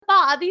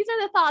these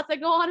are the thoughts that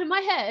go on in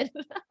my head.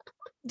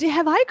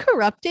 Have I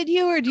corrupted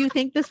you, or do you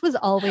think this was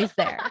always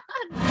there?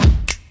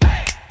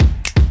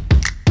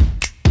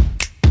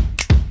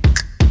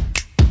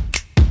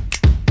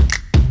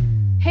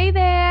 Hey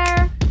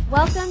there.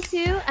 Welcome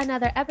to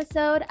another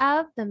episode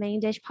of the Main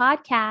Dish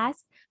Podcast.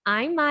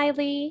 I'm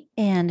Miley.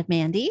 And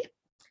Mandy.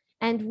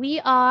 And we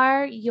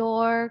are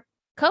your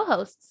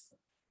co-hosts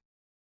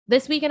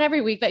this week and every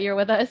week that you're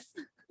with us.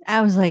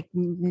 I was like,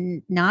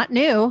 not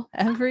new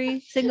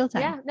every single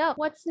time. Yeah, no.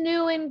 What's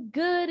new and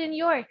good in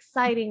your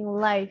exciting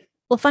life?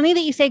 Well, funny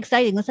that you say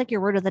exciting. That's like your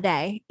word of the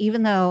day,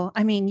 even though,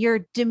 I mean,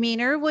 your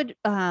demeanor would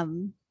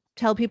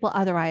tell people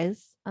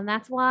otherwise. And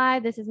that's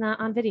why this is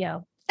not on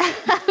video.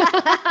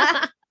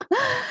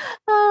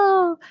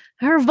 Oh,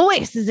 her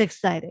voice is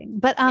exciting.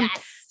 But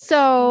yes.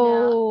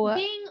 So no.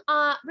 Being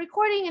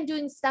recording and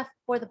doing stuff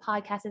for the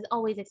podcast is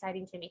always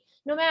exciting to me.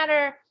 No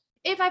matter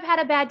if I've had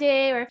a bad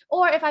day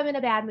or if I'm in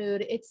a bad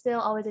mood, it's still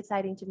always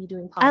exciting to be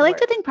doing podcast. I like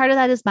to think part of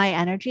that is my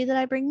energy that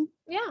I bring.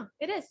 Yeah,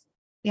 it is.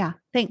 Yeah,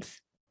 thanks.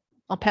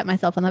 I'll pat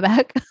myself on the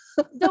back.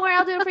 Don't worry,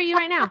 I'll do it for you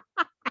right now.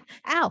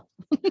 Ow.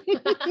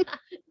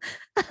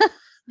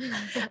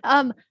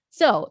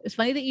 So it's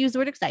funny that you use the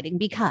word exciting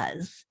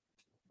because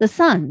the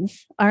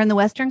Suns are in the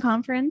Western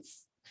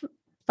Conference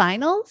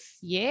Finals.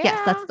 Yeah.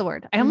 Yes, that's the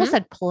word. I almost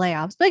said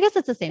playoffs, but I guess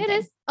it's the same thing. It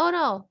is. Oh,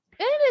 no.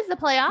 It is the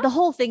playoffs. The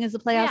whole thing is the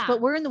playoffs,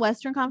 but we're in the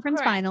Western Conference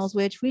Finals,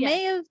 which we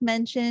may have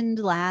mentioned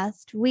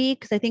last week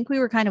because I think we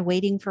were kind of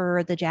waiting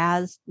for the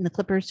Jazz and the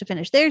Clippers to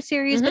finish their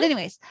series. But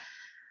anyways,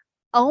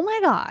 oh my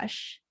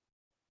gosh.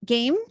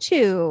 Game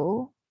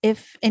 2,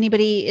 if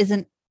anybody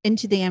isn't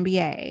into the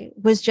NBA,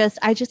 was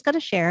I just got to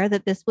share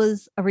that this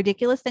was a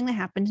ridiculous thing that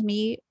happened to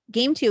me.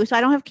 Game 2. So I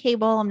don't have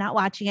cable. I'm not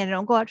watching it. I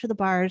don't go out to the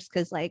bars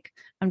because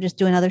I'm just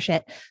doing other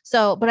shit.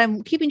 So, but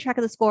I'm keeping track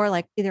of the score,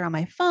 either on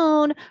my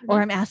phone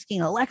or I'm asking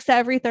Alexa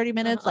every 30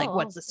 minutes,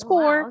 what's the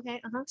score? Wow. Okay.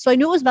 So I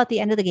knew it was about the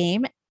end of the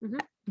game,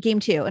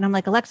 game 2. And I'm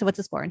like, Alexa, what's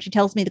the score? And she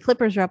tells me the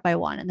Clippers are up by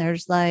 1. And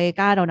there's I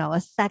don't know,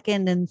 a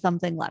second and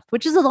something left,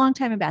 which is a long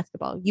time in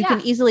basketball. You can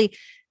easily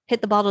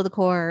hit the ball to the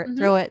court,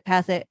 throw it,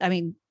 pass it. I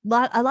mean,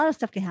 a lot of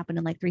stuff can happen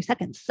in 3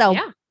 seconds. So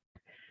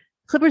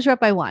Clippers are up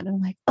by 1. And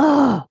I'm like,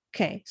 oh,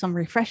 okay. So I'm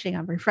refreshing,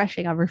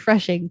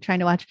 trying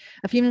to watch.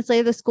 A few minutes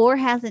later, the score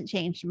hasn't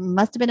changed.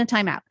 Must have been a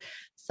timeout.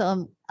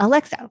 So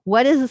Alexa,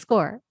 what is the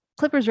score?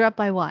 Clippers are up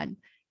by 1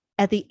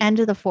 at the end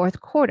of the 4th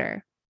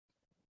quarter.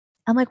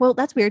 I'm like, well,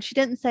 that's weird. She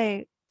didn't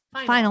say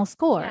final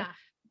score,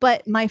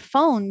 but my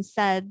phone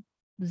said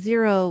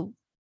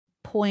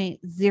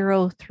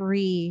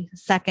 0.03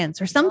 seconds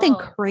or something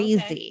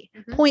crazy.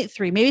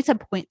 0.3, maybe it said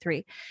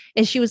 0.3.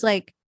 And she was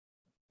like,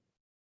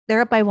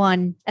 they're up by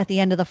 1 at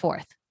the end of the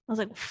 4th. I was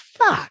like,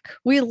 fuck,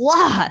 we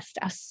lost.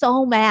 I was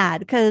so mad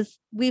because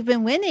we've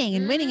been winning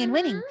and winning and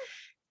winning.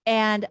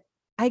 And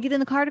I get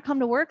in the car to come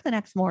to work the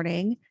next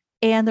morning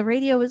and the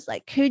radio was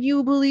like, could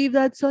you believe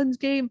that Suns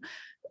game?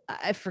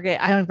 I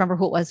forget. I don't remember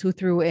who it was who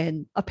threw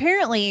in.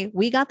 Apparently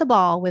we got the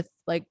ball with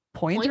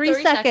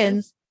 0.3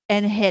 seconds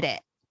and hit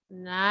it.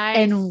 Nice.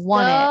 And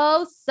won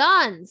it.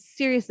 Suns.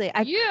 Seriously.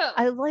 I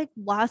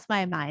lost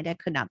my mind. I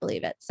could not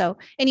believe it. So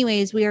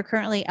anyways, we are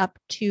currently up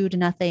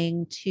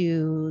 2-0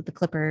 to the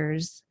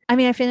Clippers. I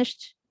mean, I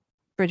finished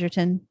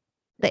Bridgerton,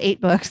 the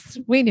 8 books.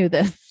 We knew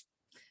this.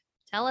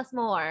 Tell us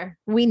more.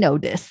 We know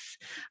this.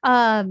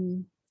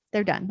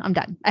 They're done. I'm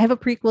done. I have a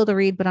prequel to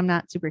read, but I'm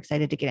not super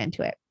excited to get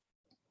into it.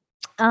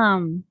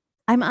 I'm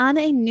on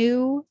a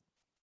new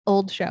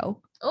old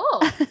show.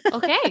 Oh,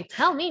 okay.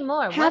 Tell me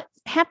more.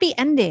 Happy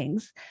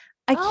Endings.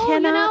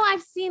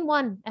 I've seen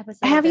one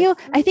episode. Have you?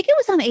 I think it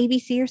was on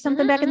ABC or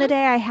something back in the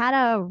day. I had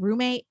a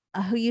roommate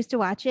who used to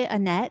watch it,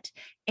 Annette,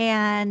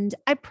 and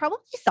I probably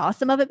saw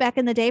some of it back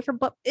in the day.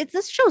 But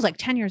this show's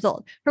 10 years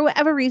old. For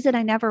whatever reason,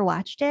 I never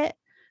watched it,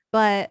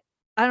 but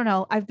I don't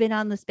know. I've been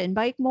on the spin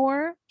bike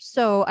more.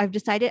 So I've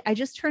decided I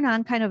just turn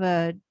on kind of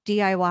a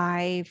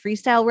DIY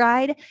freestyle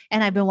ride,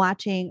 and I've been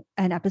watching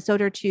an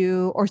episode or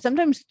 2 or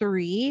sometimes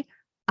 3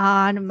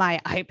 on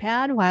my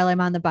iPad while I'm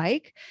on the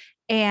bike.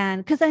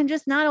 And because I'm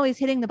just not always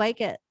hitting the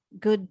bike at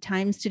good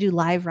times to do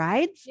live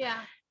rides. Yeah.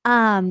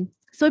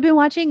 So I've been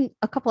watching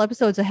a couple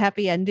episodes of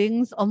Happy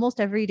Endings almost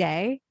every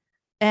day.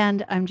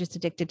 And I'm just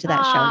addicted to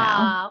that show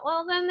now.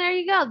 Well, then there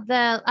you go.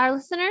 Our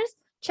listeners,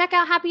 check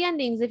out Happy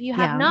Endings if you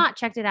have not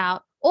checked it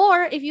out.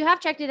 Or if you have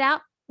checked it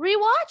out,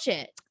 rewatch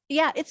it.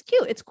 Yeah, it's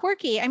cute. It's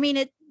quirky. I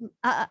mean,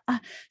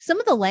 some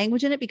of the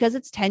language in it, because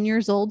it's 10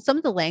 years old, some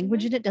of the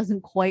language in it doesn't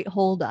quite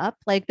hold up.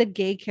 The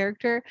gay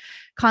character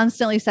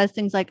constantly says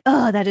things like,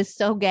 oh, that is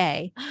so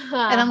gay.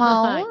 And I'm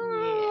all,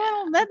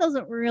 that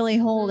doesn't really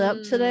hold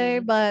up today,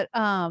 but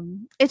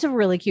it's a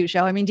really cute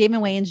show. I mean,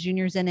 Damon Wayans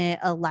Jr.'s in it.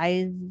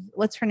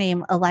 What's her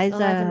name? Eliza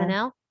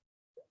Minnelli?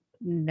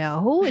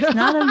 No, it's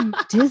not a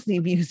Disney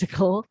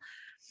musical.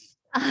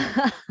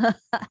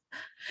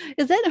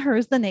 Is that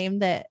hers the name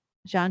that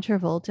John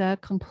Travolta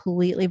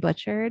completely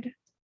butchered?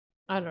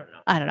 I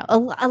don't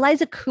know.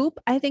 Eliza Coupe,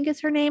 I think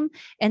is her name.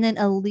 And then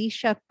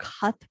Alicia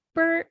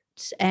Cuthbert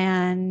Pitt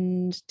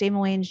and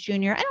Damon Wayans Jr. I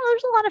don't know,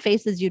 there's a lot of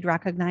faces you'd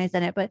recognize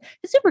in it, but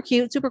it's super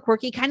cute, super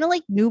quirky, kind of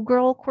like New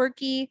Girl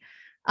quirky,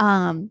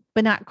 but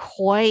not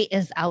quite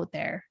as out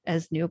there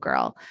as New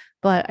Girl.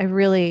 But I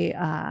really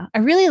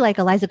like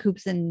Eliza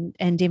Coops and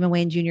Damon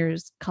Wayans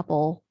Jr.'s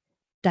couple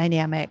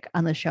dynamic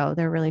on the show.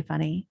 They're really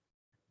funny.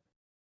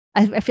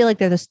 I feel like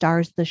they're the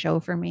stars of the show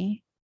for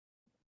me.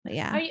 But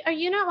yeah. Are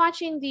you not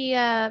watching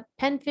the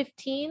Pen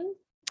 15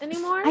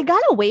 anymore? I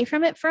got away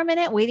from it for a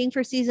minute, waiting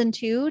for season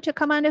 2 to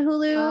come onto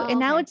Hulu, and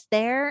now it's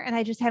there, and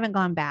I just haven't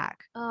gone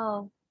back.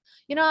 Oh,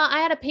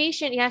 I had a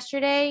patient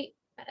yesterday.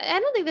 I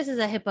don't think this is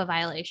a HIPAA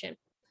violation,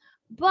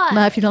 but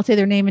if you don't say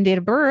their name and date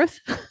of birth.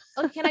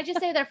 Oh, can I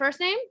just say their first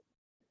name?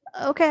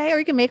 Okay, or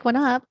you can make one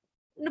up.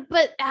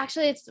 But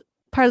actually, it's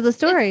part of the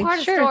story. It's part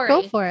of sure, story.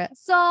 Go for it.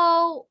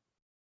 So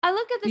I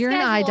look at the You're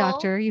schedule. You're an eye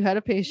doctor. You had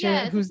a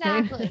patient whose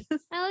name is.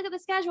 I look at the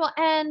schedule,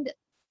 and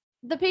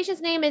the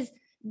patient's name is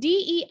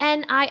Denis.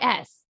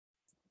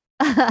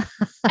 And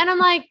I'm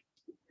like,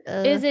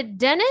 is it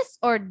Dennis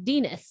or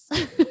Dennis?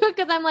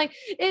 Because I'm like,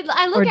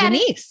 I look at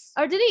Denise.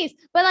 Or Denise.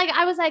 But like,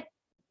 I was like,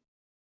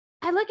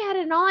 I look at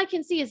it and all I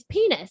can see is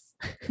penis.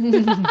 And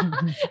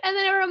then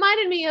it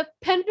reminded me of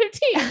Pen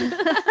 15.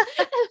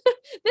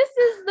 This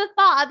is the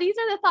thought. These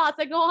are the thoughts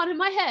that go on in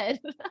my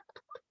head.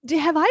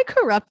 Have I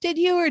corrupted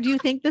you, or do you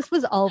think this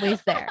was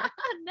always there?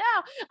 No,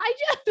 I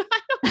don't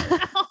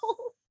know.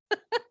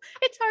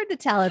 It's hard to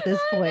tell at this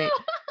point.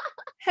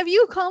 Have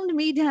you calmed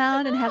me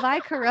down, and have I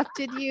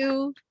corrupted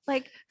you?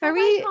 Like, have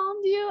I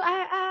calmed you?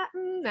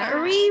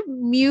 Are we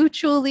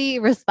mutually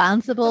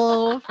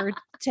responsible for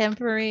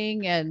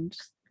tempering and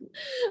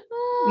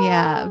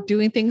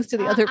doing things to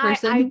the other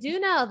person? I do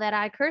know that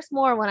I curse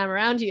more when I'm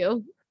around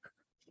you.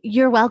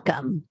 You're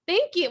welcome.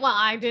 Thank you. Well,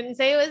 I didn't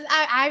say it was.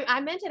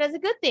 I meant it as a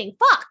good thing.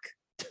 Fuck.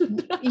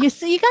 You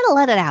see, you gotta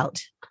let it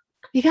out.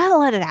 You gotta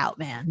let it out,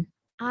 man.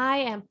 I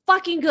am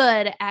fucking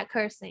good at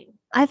cursing.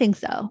 I think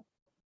so.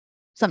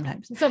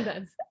 Sometimes.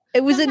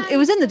 It was in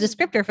the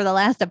descriptor for the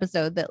last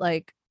episode that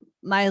like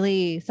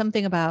Miley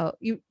something about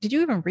you. Did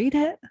you even read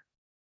it?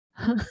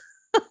 I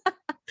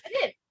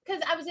did,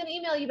 because I was gonna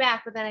email you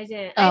back, but then I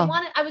didn't. Oh.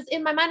 I was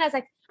in my mind. I was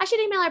like, I should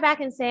email her back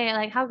and say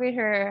like how great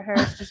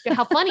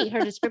how funny her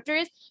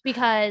descriptor is,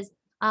 because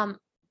I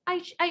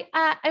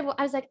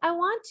was like, I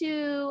want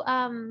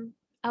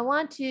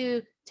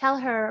to tell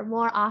her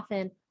more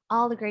often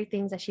all the great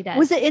things that she does.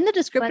 Was it in the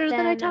descriptor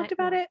that I talked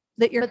about it?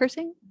 That you're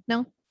cursing?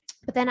 No.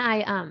 But then I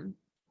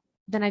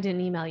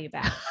didn't email you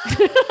back.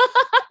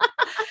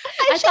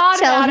 I should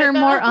tell her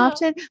more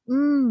often.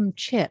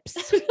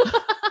 Chips.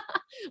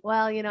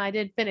 Well, I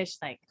did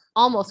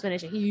almost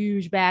finish a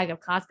huge bag of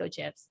Costco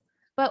chips,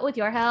 but with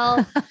your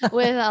help,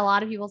 with a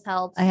lot of people's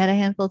help, I had a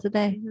handful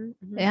today.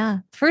 Mm-hmm. Yeah.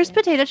 First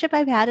potato chip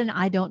I've had, and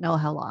I don't know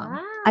how long.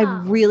 Wow. I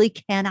really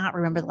cannot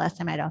remember the last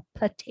time I had a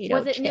potato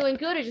chip. Was it new and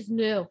good or just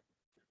new?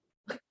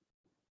 It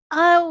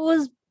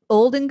was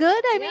old and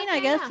good. I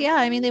guess. Yeah.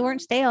 I mean, they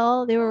weren't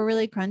stale. They were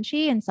really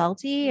crunchy and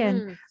salty.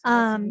 And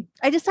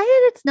I decided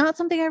it's not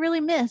something I really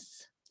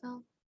miss.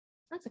 Oh,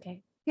 that's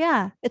okay.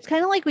 Yeah. It's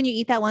kind of like when you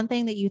eat that one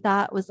thing that you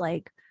thought was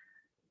like,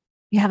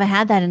 you haven't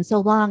had that in so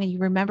long and you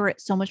remember it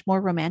so much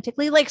more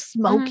romantically, like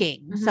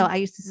smoking. Mm-hmm. So I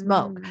used to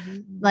smoke.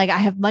 Mm-hmm. Like I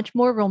have much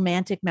more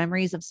romantic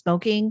memories of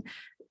smoking.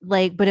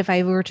 Like, but if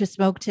I were to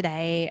smoke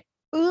today,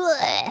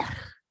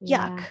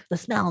 yuck, the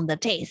smell and the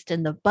taste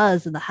and the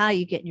buzz and the high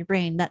you get in your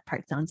brain. That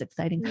part sounds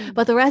exciting,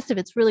 but the rest of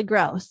it's really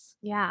gross.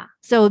 Yeah.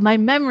 So my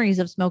memories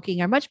of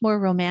smoking are much more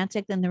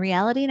romantic than the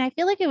reality. And I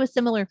feel like it was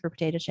similar for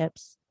potato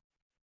chips.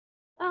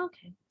 Oh,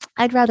 okay.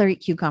 I'd rather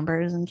eat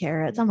cucumbers and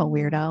carrots. I'm a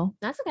weirdo.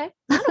 That's okay.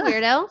 I'm not a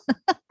weirdo.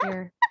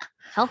 You're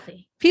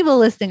healthy. People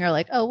listening are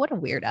like, oh, what a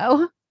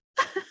weirdo.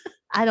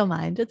 I don't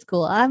mind. It's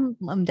cool.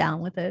 I'm down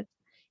with it.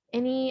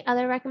 Any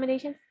other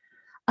recommendations?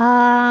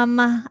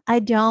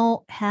 I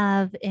don't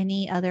have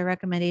any other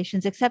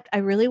recommendations, except I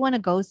really want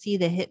to go see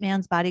The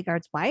Hitman's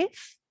Bodyguard's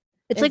Wife.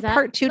 It's like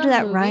part 2 to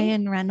that movie?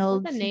 Ryan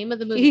Reynolds. What's the name of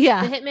the movie?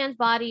 Yeah. The Hitman's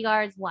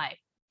Bodyguard's Wife.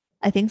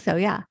 I think so.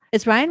 Yeah.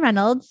 It's Ryan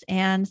Reynolds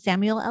and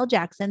Samuel L.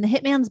 Jackson. The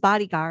Hitman's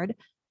Bodyguard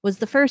was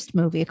the first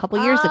movie a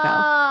couple years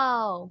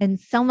ago. And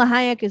Selma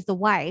Hayek is the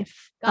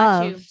wife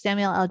of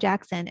Samuel L.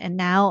 Jackson. And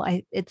now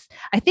I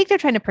think they're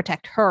trying to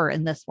protect her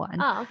in this one.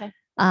 Oh, okay.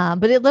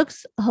 But it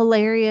looks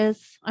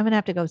hilarious. I'm going to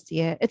have to go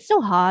see it. It's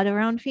so hot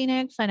around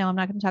Phoenix. I know I'm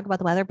not going to talk about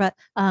the weather, but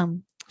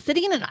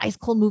sitting in an ice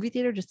cold movie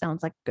theater just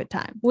sounds like a good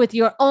time. With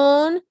your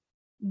own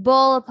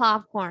bowl of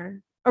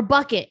popcorn or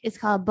bucket. It's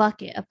called a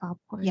bucket of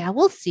popcorn. Yeah,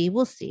 we'll see.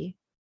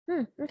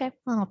 Okay.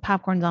 Oh,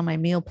 popcorn's on my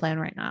meal plan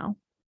right now.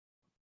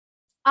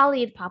 I'll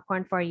eat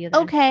popcorn for you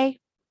then. Okay.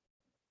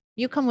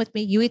 You come with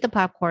me. You eat the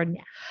popcorn.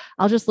 Yeah.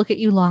 I'll just look at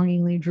you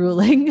longingly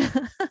drooling.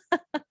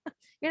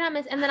 You're not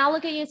missing. And then I'll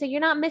look at you and say,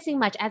 you're not missing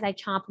much as I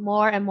chomp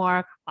more and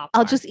more popcorn.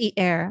 I'll just eat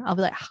air. I'll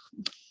be like, oh,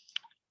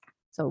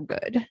 so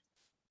good.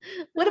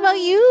 What about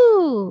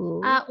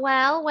you?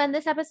 Well, when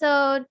this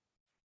episode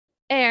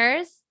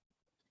airs,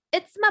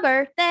 it's my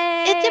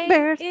birthday. It's your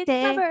birthday. It's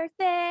my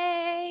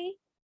birthday.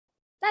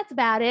 That's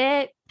about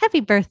it. Happy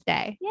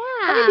birthday.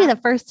 Yeah. Let me be the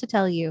first to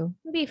tell you.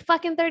 I'll be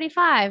fucking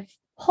 35.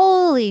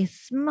 Holy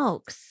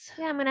smokes.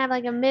 Yeah, I'm gonna have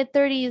like a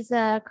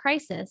mid-30s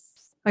crisis.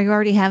 Are you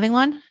already having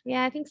one?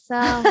 Yeah, I think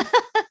so.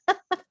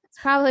 It's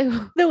probably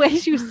the way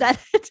you said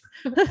it.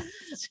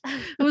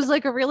 It was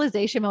like a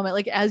realization moment.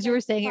 Like as you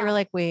were saying it, you were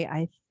like, wait,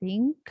 I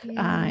think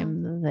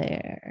I'm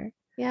there.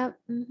 Yep.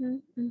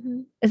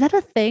 Is that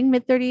a thing?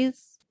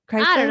 Mid-30s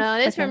crisis? I don't know.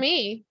 It is for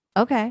me.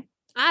 Okay.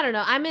 I don't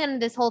know. I'm in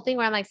this whole thing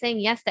where I'm like saying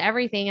yes to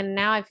everything, and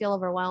now I feel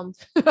overwhelmed.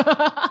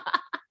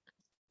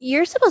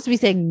 You're supposed to be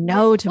saying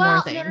no to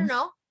more things.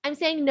 No. I'm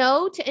saying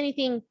no to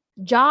anything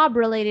job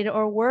related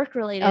or work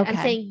related. Okay. I'm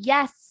saying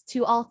yes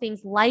to all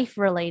things life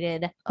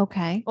related.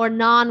 Okay. Or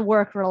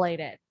non-work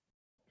related.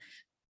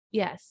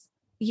 Yes.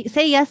 You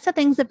say yes to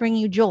things that bring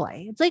you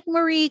joy. It's like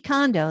Marie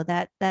Kondo,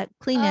 that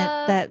clean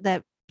it,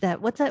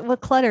 that what's that?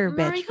 What clutter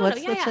Marie bitch?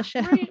 Kondo. What's the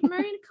show?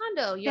 Marie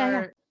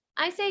Kondo.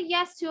 I say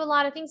yes to a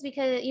lot of things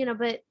because,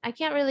 but I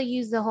can't really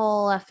use the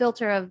whole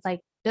filter of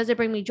like, does it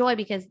bring me joy?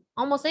 Because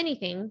almost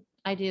anything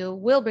I do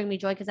will bring me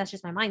joy because that's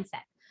just my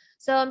mindset.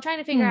 So I'm trying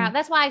to figure out,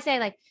 that's why I say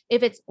like,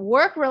 if it's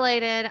work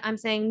related, I'm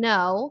saying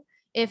no.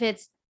 If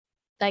it's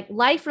like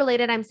life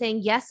related, I'm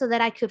saying yes, so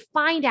that I could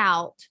find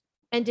out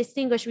and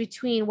distinguish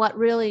between what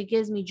really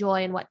gives me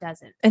joy and what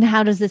doesn't. And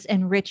how does this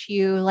enrich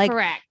you? Like,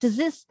 correct.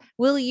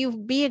 Will you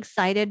be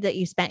excited that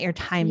you spent your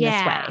time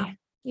this way?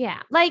 Yeah.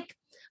 Like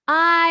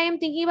I'm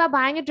thinking about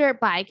buying a dirt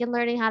bike and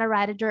learning how to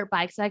ride a dirt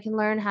bike so I can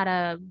learn how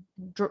to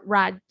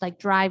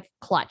drive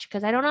clutch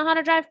because I don't know how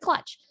to drive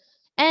clutch.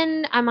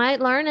 And I might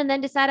learn and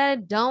then decide I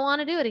don't want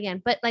to do it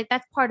again. But like,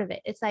 that's part of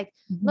it. It's like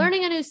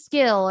learning a new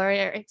skill or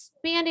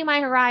expanding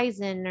my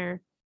horizon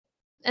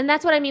and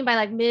that's what I mean by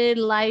like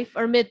midlife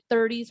or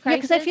mid-30s crisis. Yeah,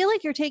 because I feel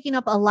like you're taking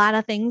up a lot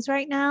of things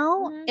right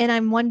now. And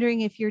I'm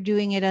wondering if you're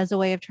doing it as a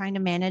way of trying to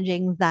manage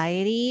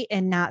anxiety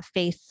and not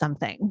face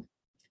something.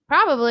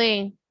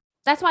 Probably.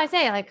 That's why I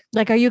say like,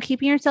 are you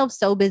keeping yourself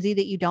so busy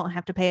that you don't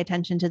have to pay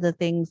attention to the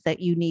things that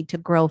you need to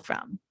grow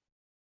from?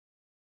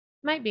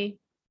 Might be.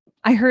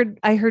 I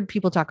heard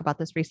people talk about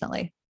this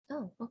recently.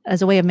 Oh, okay.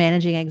 As a way of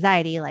managing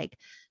anxiety, like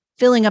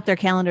filling up their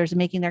calendars and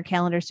making their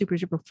calendars super,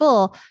 super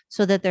full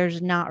so that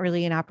there's not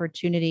really an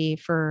opportunity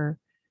for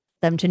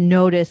them to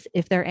notice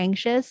if they're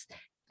anxious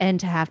and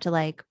to have to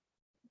like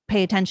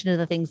pay attention to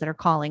the things that are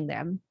calling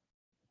them.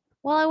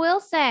 Well, I will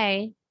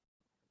say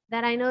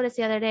that I noticed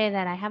the other day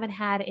that I haven't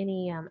had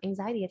any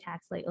anxiety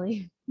attacks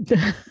lately.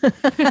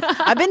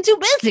 I've been too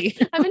busy.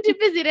 I've been too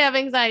busy to have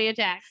anxiety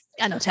attacks.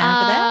 I know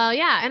time for that.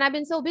 Yeah. And I've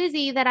been so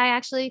busy that I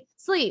actually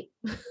sleep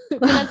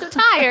because I'm so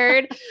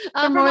tired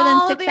from more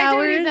than 6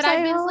 hours that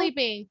I've been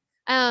sleeping.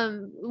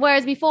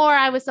 Whereas before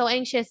I was so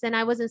anxious and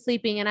I wasn't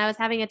sleeping and I was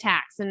having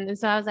attacks. And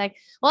so I was like,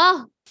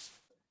 well,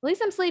 at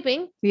least I'm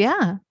sleeping.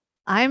 Yeah.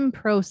 I'm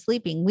pro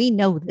sleeping. We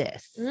know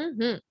this.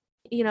 Mm-hmm.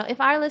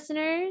 If our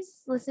listeners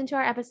listen to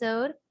our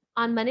episode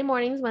on Monday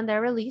mornings when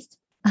they're released,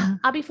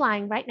 I'll be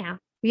flying right now.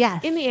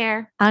 Yes. In the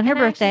air. On her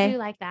birthday. I do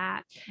like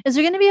that. Is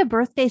there going to be a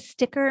birthday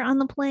sticker on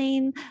the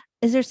plane?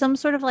 Is there some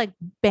sort of like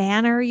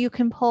banner you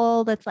can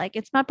pull that's like,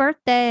 it's my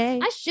birthday?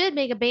 I should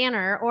make a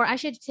banner or I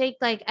should take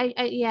like,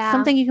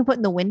 something you can put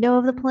in the window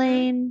of the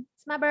plane.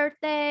 It's my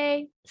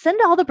birthday.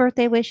 Send all the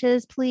birthday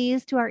wishes,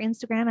 please, to our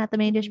Instagram at the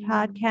Main Dish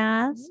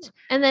Podcast.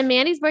 And then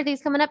Mandy's birthday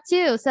is coming up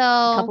too. So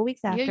a couple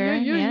weeks after.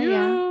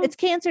 Yeah. It's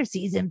cancer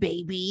season,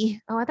 baby.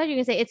 Oh, I thought you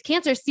were going to say it's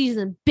cancer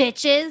season,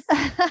 bitches.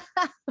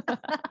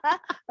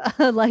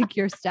 I like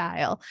your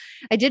style.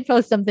 I did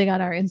post something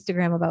on our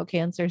Instagram about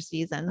cancer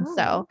season.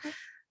 So,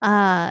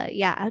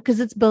 yeah, because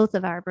it's both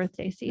of our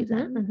birthday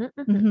season.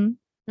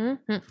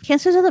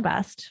 Cancers are the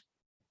best.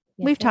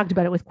 Yes, we've talked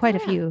about it with quite a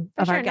few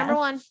of our guests. Number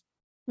one.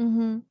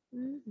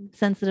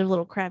 Sensitive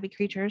little crabby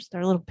creatures.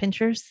 They're little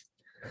pinchers.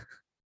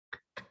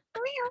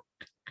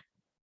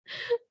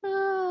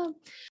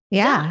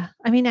 Yeah.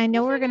 I mean, I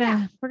know we're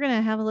gonna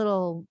have a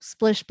little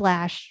splish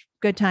splash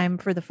good time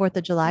for the 4th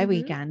of July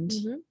weekend.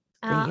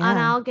 And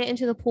I'll get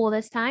into the pool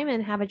this time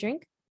and have a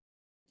drink.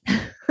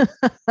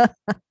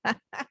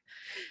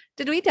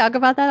 Did we talk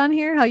about that on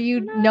here? How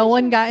no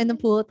one got in the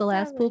pool at the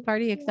last pool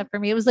party except for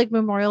me. It was like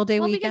Memorial Day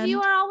weekend. Because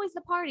you are always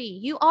the party.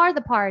 You are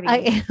the party. I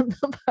am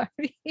the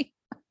party.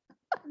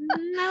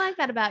 I like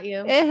that about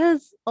you. It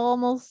has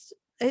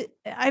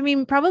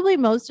probably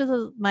most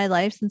of my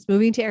life since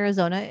moving to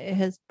Arizona, it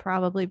has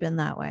probably been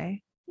that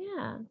way.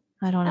 Yeah.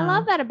 I don't know. I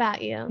love that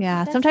about you.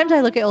 Yeah. Sometimes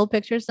I look at old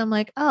pictures and I'm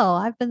like, oh,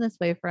 I've been this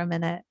way for a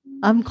minute.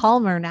 I'm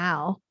calmer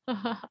now.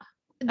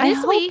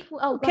 This week.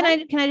 Can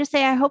I just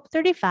say, I hope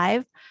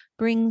 35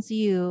 brings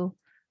you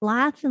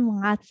lots and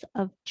lots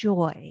of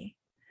joy,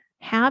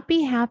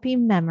 happy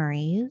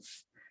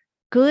memories,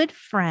 good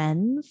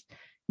friends,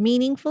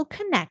 meaningful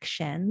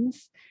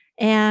connections,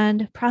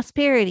 and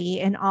prosperity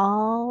in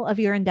all of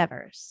your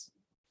endeavors.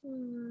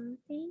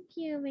 Thank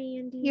you,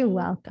 Mandy. You're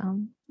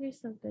welcome. You're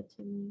so good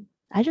to me.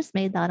 I just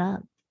made that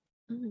up.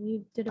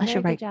 You did a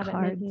very good job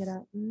at making it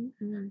up.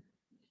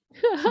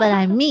 But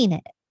I mean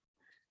it.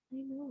 I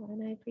know,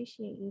 and I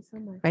appreciate you so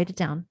much. Write it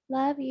down.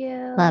 Love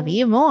you. Love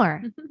you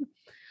more.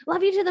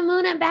 Love you to the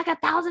moon and back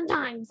 1,000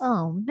 times.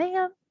 Oh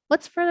man,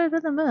 what's further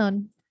than the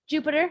moon?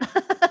 Jupiter,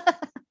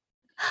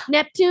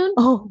 Neptune,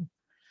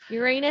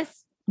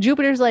 Uranus.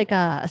 Jupiter's like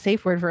a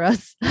safe word for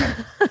us.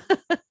 It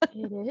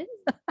is.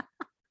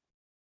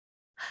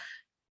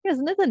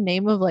 Isn't it the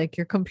name of like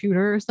your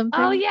computer or something?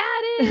 Oh yeah,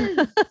 it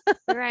is.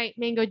 All right,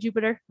 Mango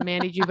Jupiter,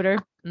 Mandy Jupiter.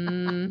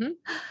 Mm-hmm.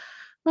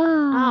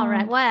 All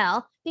right.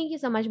 Well, thank you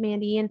so much,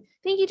 Mandy, and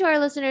thank you to our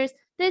listeners.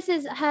 This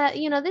is, this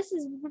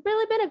has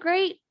really been a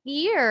great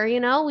year.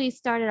 We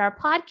started our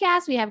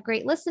podcast. We have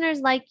great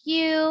listeners like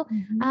you.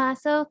 Mm-hmm.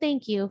 So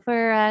thank you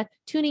for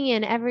tuning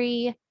in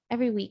every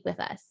week with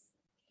us.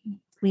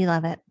 We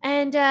love it.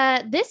 And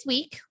this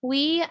week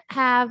we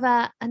have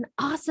an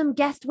awesome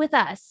guest with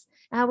us.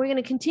 We're going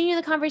to continue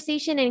the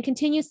conversation and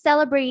continue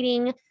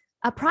celebrating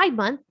Pride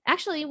Month.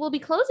 Actually, we'll be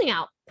closing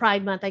out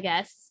Pride Month, I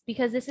guess,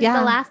 because this is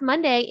the last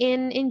Monday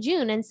in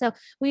June. And so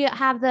we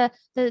have the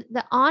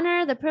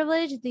honor, the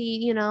privilege,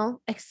 the,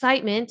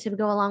 excitement to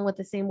go along with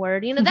the same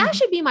word. That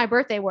should be my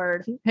birthday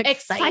word.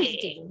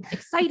 Exciting,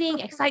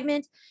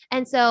 excitement.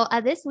 And so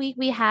this week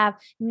we have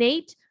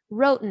Nate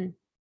Roten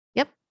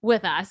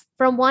with us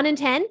from 1 in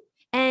 10.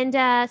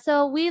 And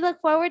so we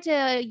look forward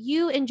to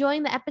you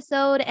enjoying the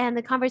episode and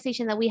the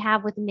conversation that we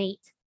have with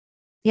Nate.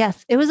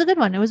 Yes, it was a good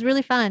one. It was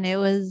really fun.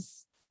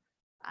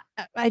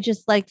 I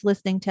just liked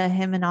listening to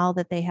him and all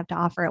that they have to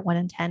offer at 1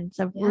 in 10. It's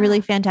a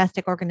really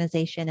fantastic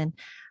organization. And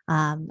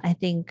I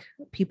think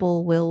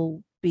people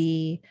will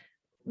be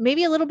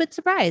maybe a little bit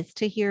surprised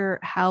to hear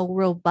how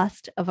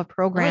robust of a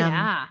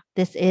program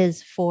this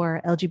is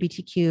for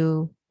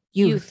LGBTQ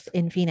youth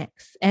in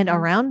Phoenix and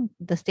around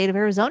the state of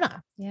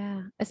Arizona.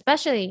 Yeah,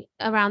 especially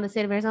around the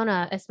state of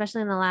Arizona,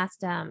 especially in the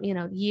last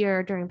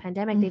year during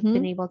pandemic, they've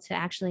been able to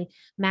actually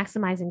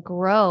maximize and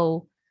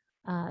grow,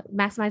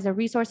 maximize their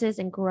resources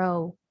and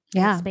grow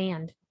and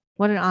expand.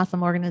 What an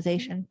awesome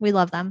organization. We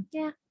love them.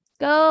 Yeah.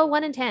 Go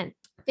 1 in 10.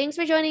 Thanks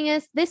for joining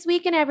us this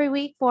week and every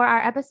week for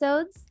our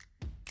episodes.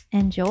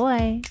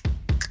 Enjoy.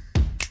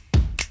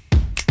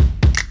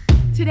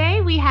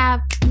 Today we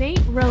have Nate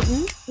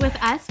Roten with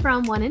us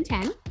from 1 in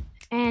 10.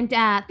 And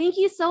thank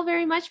you so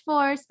very much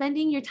for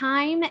spending your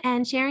time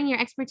and sharing your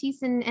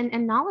expertise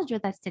and knowledge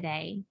with us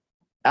today.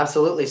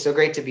 Absolutely. So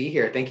great to be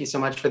here. Thank you so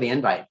much for the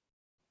invite.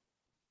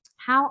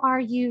 How are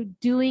you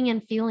doing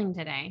and feeling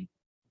today?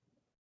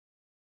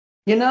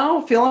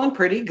 Feeling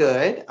pretty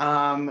good.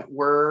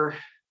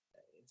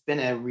 It's been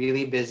a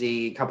really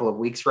busy couple of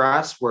weeks for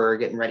us. We're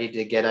getting ready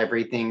to get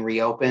everything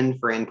reopened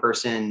for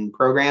in-person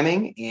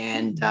programming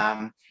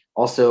and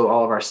also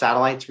all of our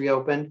satellites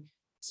reopened.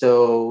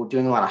 So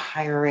doing a lot of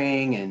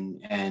hiring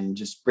and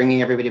just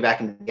bringing everybody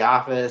back into the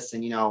office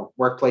and,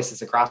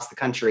 workplaces across the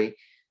country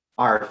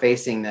are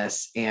facing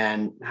this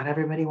and not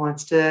everybody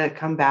wants to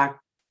come back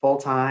full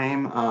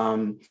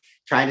time,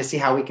 trying to see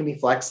how we can be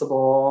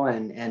flexible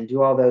and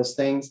do all those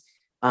things.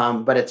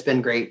 But it's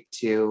been great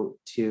to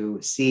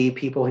see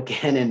people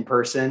again in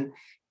person.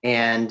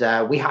 And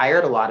we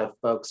hired a lot of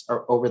folks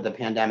over the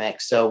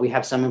pandemic. So we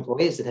have some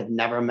employees that have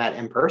never met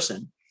in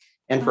person.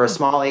 And for a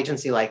small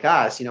agency like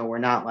us, we're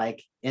not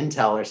like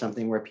Intel or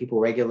something where people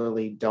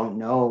regularly don't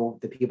know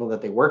the people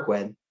that they work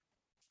with.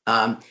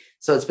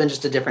 So it's been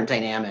just a different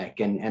dynamic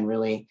and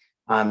really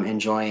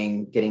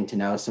enjoying getting to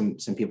know some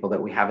people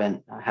that we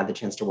haven't had the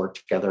chance to work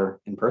together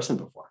in person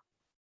before.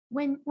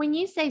 When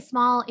you say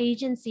small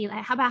agency,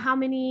 like how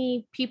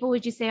many people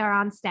would you say are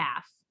on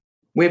staff?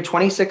 We have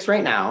 26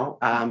 right now.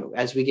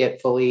 As we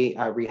get fully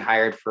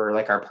rehired for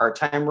like our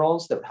part-time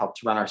roles that help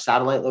to run our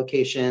satellite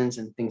locations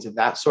and things of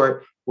that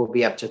sort, we'll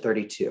be up to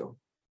 32.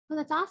 Oh,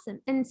 that's awesome.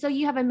 And so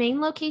you have a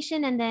main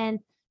location and then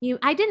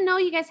I didn't know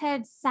you guys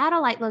had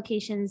satellite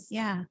locations.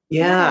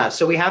 Yeah.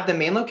 So we have the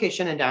main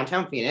location in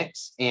downtown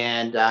Phoenix,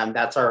 and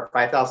that's our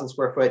 5,000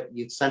 square foot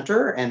youth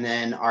center. And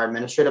then our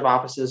administrative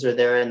offices are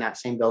there in that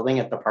same building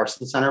at the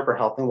Parsons Center for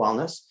Health and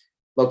Wellness,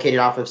 located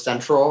off of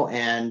Central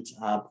and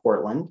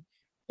Portland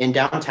in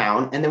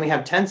downtown. And then we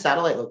have 10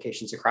 satellite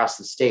locations across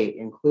the state,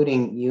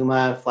 including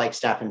Yuma,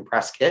 Flagstaff, and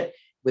Prescott,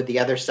 with the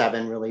other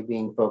 7 really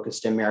being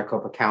focused in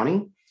Maricopa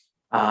County.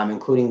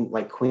 Including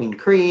like Queen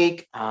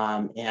Creek,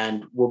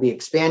 and we'll be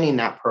expanding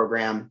that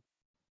program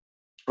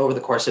over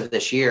the course of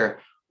this year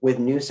with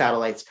new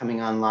satellites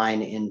coming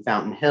online in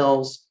Fountain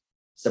Hills,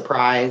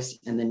 Surprise,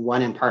 and then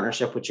one in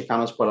partnership with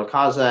Chicanos Por La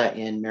Causa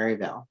in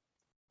Maryvale.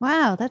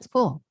 Wow, that's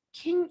cool.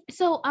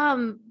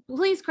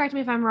 Please correct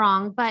me if I'm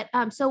wrong, but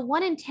so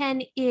 1 in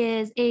 10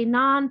 is a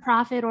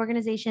nonprofit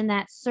organization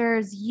that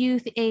serves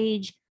youth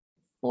age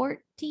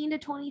 14 to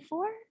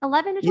 24,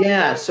 11 to 24?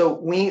 Yeah, so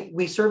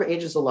we serve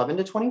ages 11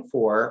 to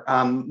 24.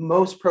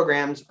 Most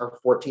programs are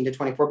 14 to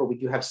 24, but we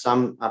do have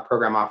some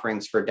program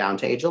offerings for down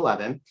to age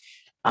 11.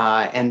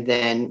 And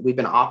then we've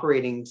been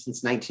operating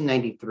since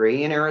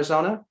 1993 in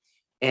Arizona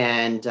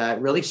and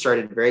really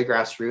started very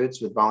grassroots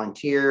with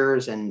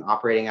volunteers and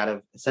operating out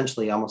of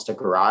essentially almost a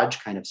garage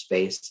kind of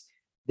space.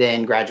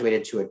 Then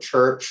graduated to a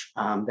church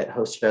that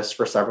hosted us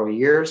for several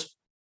years,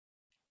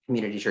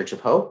 Community Church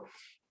of Hope.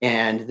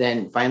 And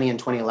then finally in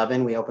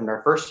 2011, we opened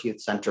our first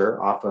youth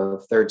center off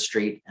of 3rd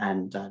Street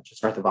and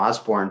just north of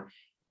Osborne,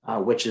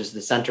 which is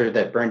the center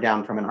that burned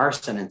down from an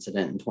arson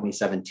incident in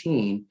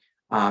 2017,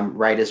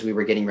 right as we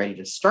were getting ready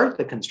to start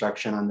the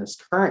construction on this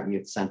current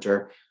youth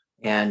center,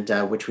 and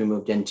which we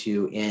moved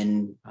into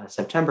in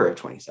September of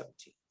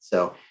 2017.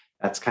 So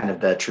that's kind of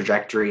the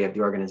trajectory of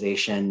the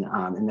organization.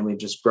 And then we've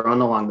just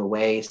grown along the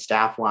way,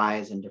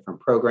 staff-wise and different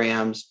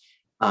programs.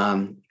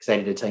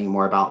 Excited to tell you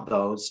more about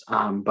those.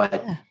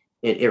 But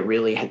it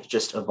really has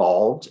just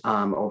evolved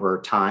over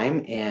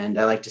time. And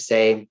I like to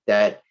say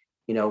that,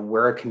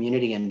 we're a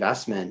community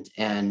investment,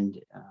 and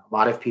a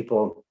lot of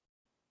people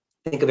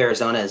think of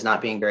Arizona as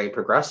not being very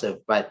progressive,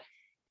 but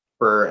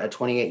for a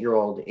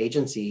 28-year-old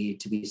agency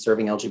to be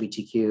serving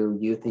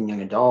LGBTQ youth and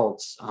young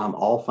adults,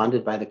 all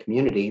funded by the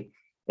community,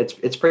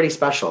 it's pretty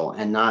special.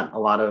 And not a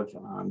lot of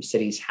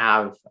cities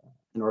have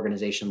an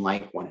organization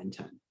like 1 in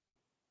 10.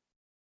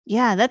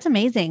 Yeah, that's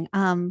amazing.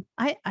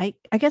 I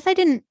guess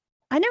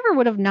I never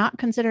would have not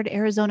considered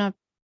Arizona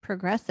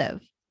progressive.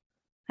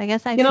 I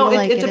guess I feel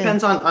like it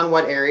depends on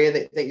what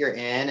area that you're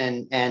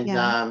in. And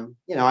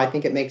I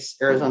think it makes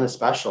Arizona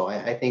special.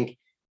 I think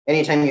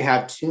anytime you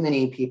have too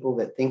many people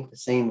that think the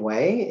same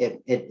way,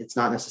 it's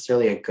not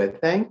necessarily a good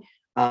thing.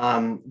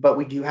 But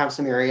we do have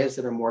some areas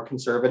that are more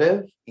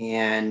conservative,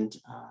 and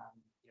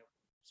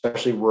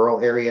especially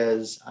rural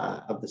areas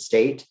of the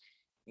state.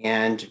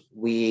 And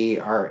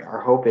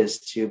our hope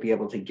is to be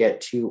able to get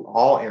to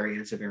all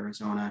areas of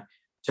Arizona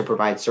to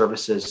provide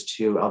services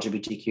to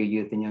LGBTQ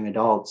youth and young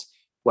adults,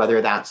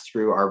 whether that's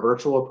through our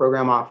virtual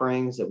program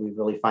offerings that we've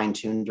really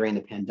fine-tuned during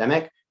the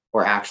pandemic,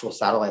 or actual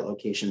satellite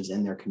locations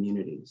in their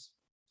communities.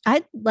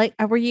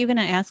 Were you going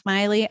to ask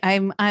Miley?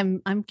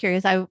 I'm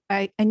curious. I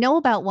know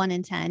about 1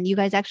 in 10. You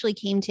guys actually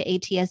came to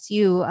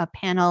ATSU, a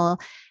panel,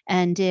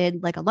 and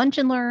did like a lunch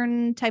and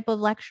learn type of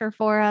lecture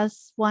for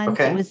us once.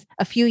 Okay. It was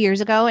a few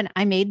years ago, and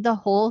I made the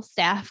whole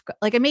staff,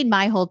 I made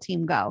my whole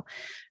team go,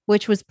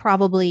 which was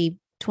probably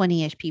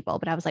 20-ish people,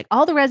 but I was like,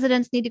 all the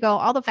residents need to go,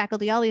 all the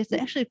faculty, all these,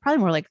 actually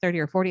probably more like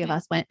 30 or 40 of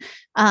us went,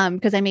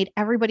 because I made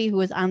everybody who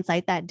was on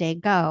site that day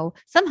go.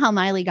 Somehow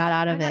Miley got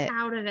out of it.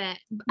 And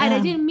I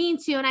didn't mean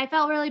to, and I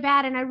felt really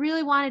bad, and I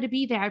really wanted to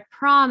be there. I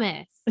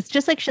promise. It's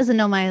just like she doesn't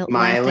know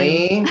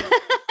Miley.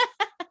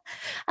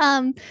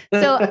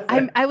 So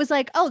I was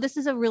like, oh, this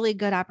is a really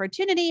good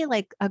opportunity,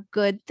 like a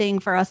good thing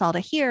for us all to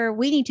hear.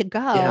 We need to go.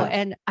 Yeah.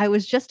 And I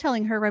was just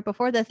telling her right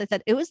before this, I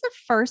said, it was the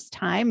first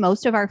time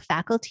most of our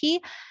faculty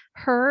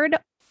heard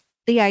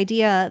the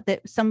idea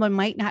that someone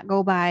might not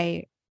go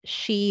by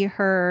she,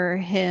 her,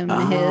 him,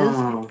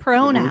 his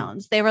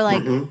pronouns. They were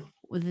like,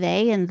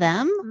 they and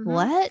them.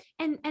 What?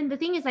 And the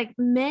thing is, like,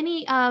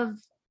 many of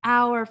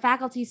our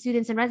faculty,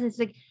 students, and residents,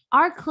 like,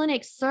 our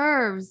clinic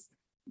serves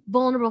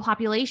vulnerable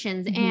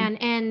populations,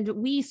 and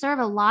we serve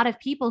a lot of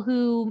people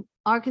who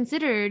are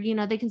considered,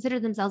 they consider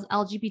themselves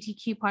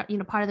LGBTQ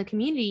part of the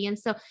community. And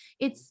so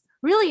it's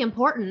really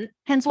important.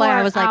 Hence why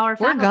I was like,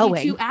 we're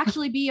going to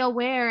actually be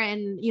aware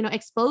and,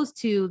 exposed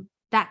to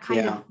that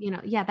kind of,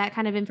 that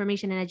kind of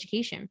information and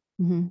education.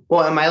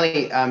 Well, and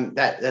Miley,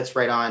 that's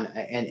right on.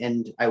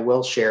 And I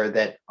will share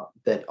that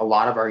a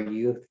lot of our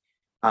youth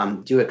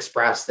do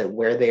express that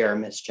where they are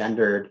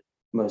misgendered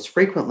most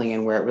frequently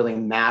and where it really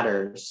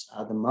matters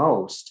the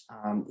most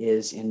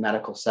is in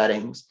medical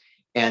settings.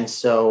 And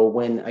so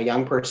when a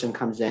young person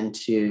comes in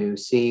to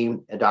see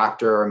a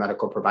doctor or a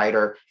medical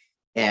provider,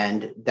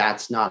 and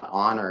that's not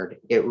honored,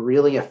 it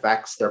really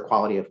affects their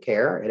quality of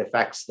care. It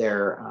affects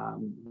their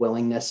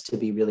willingness to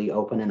be really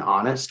open and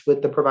honest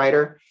with the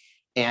provider.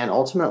 And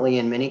ultimately,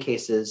 in many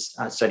cases,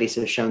 studies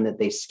have shown that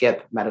they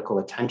skip medical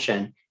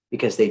attention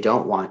because they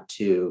don't want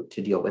to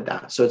deal with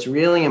that. So it's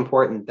really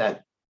important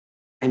that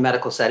in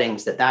medical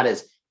settings that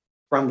is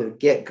from the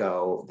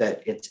get-go,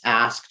 that it's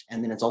asked,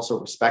 and then it's also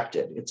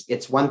respected.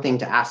 It's one thing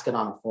to ask it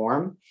on a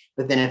form,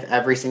 but then if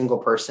every single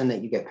person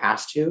that you get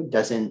passed to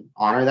doesn't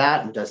honor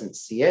that and doesn't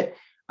see it,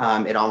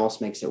 it almost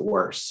makes it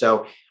worse.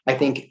 So I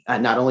think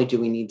not only do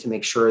we need to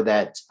make sure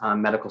that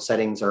medical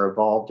settings are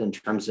evolved in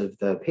terms of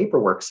the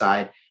paperwork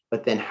side,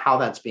 but then how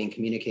that's being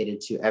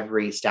communicated to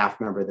every staff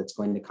member that's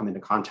going to come into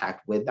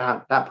contact with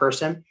that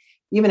person,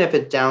 even if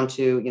it's down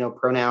to,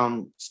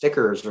 pronoun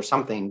stickers or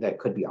something that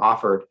could be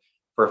offered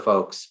for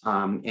folks.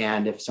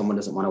 And if someone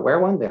doesn't want to wear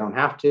one, they don't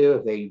have to.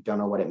 If they don't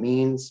know what it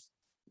means,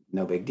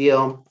 no big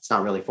deal. It's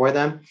not really for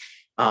them.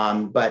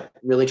 But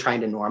really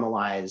trying to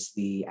normalize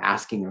the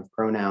asking of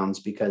pronouns,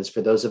 because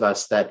for those of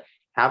us that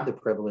have the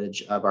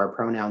privilege of our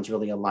pronouns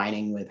really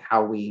aligning with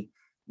how we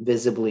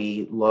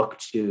visibly look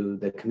to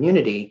the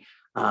community,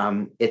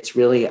 it's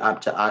really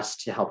up to us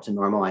to help to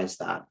normalize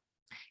that.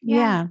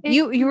 Yeah.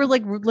 You were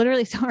like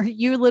literally, sorry,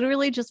 you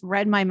literally just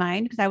read my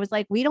mind, because I was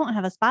like, we don't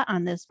have a spot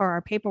on this for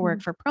our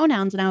paperwork for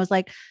pronouns. And I was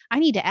like, I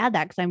need to add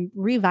that because I'm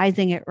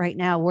revising it right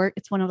now.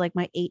 It's one of like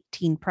my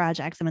 18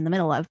 projects I'm in the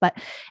middle of,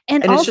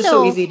 and it's also, just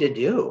so easy to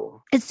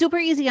do. It's super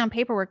easy on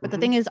paperwork. But the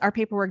thing is, our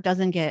paperwork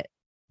doesn't get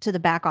to the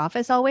back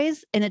office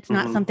always. And it's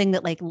not Mhm. something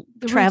that like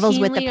travels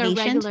with the Routinely or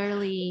patient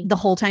regularly. the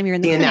whole time you're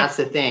in the And clinic. that's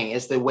the thing,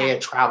 is the way Yeah.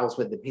 it travels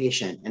with the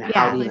patient, and Yeah.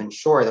 how to even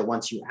ensure that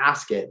once you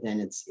ask it, then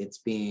it's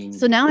being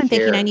So now I'm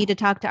thinking I shared. need to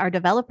talk to our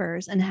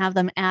developers and have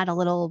them add a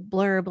little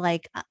blurb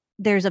like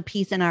there's a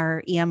piece in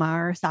our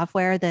EMR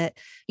software that,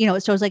 you know,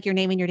 it shows like your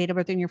name and your date of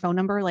birth and your phone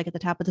number, like at the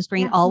top of the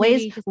screen, Yeah, always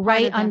maybe just part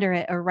right of the- under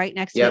it or right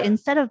next to Yep. it.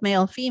 Instead of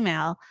male,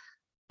 female,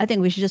 I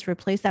think we should just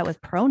replace that with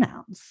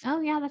pronouns.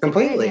 Oh yeah, that's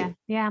Completely. a great idea.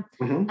 Yeah.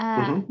 Mhm,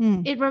 mhm.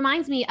 Hmm. It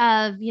reminds me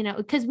of, you know,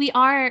 because we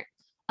are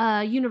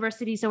a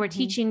university, so we're Mhm.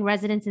 teaching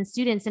residents and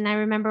students. And I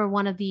remember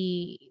one of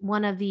the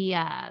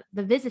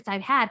visits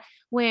I've had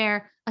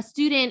where a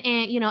student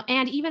and, you know,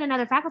 and even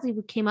another faculty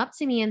came up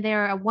to me and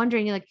they're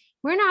wondering, like,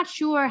 we're not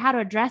sure how to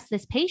address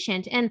this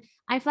patient. And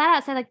I flat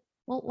out said, like,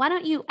 well, why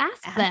don't you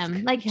ask them?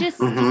 Ask. Like, Yeah. just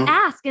Mhm.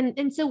 ask.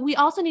 And so we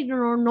also need to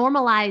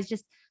normalize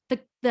just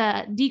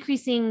the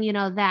decreasing, you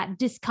know, that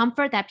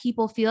discomfort that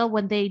people feel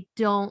when they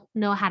don't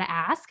know how to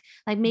ask,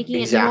 like making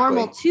it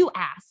normal Exactly. to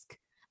ask,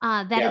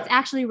 that Yeah. it's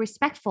actually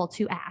respectful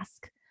to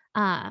ask.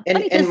 And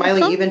Funny, 'cause Miley,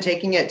 some- even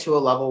taking it to a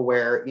level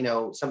where, you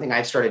know, something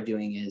I've started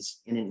doing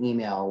is in an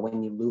email,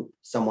 when you loop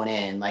someone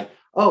in, like,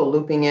 oh,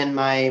 looping in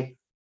my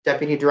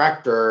deputy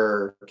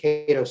director,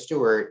 Cato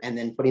Stewart, and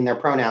then putting their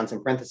pronouns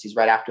in parentheses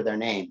right after their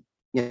name,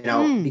 you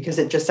know, Mm. because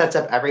it just sets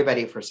up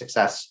everybody for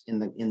success in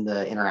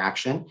the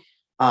interaction.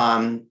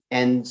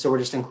 And so we're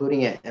just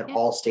including it at Yeah.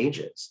 all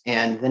stages.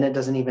 And then it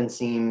doesn't even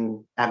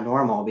seem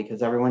abnormal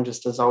because everyone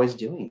just is always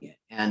doing it.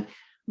 And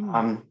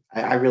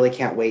I really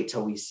can't wait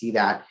till we see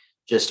that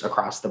just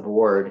across the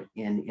board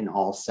in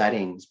all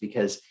settings,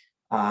 because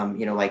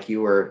you know, like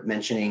you were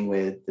mentioning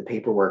with the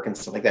paperwork and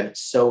stuff like that,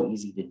 it's so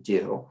easy to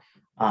do.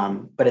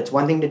 But it's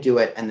one thing to do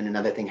it, and then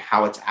another thing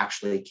how it's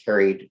actually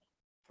carried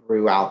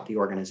throughout the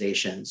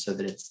organization so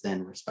that it's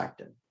then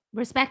respected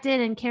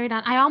And carried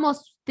on. I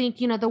almost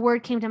think, you know, the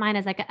word came to mind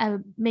as like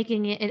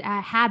making it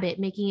a habit,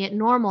 making it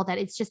normal, that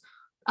it's just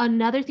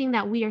another thing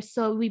that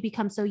we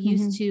become so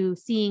used to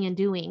seeing and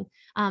doing.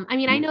 I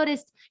mean, I Mhm.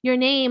 noticed your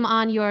name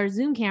on your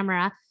Zoom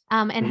camera,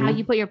 and how Mhm.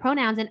 you put your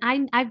pronouns. And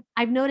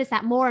I've noticed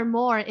that more and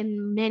more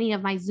in many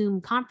of my Zoom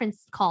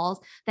conference calls,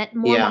 that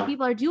more and more Yeah.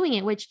 people are doing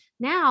it, which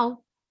now,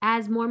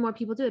 as more and more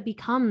people do, it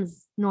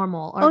becomes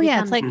normal. Or Oh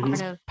yeah, it's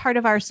becomes like Mhm. part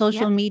of our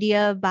social Yep.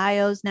 media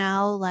bios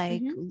now.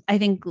 Like I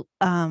think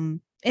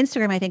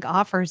Instagram, I think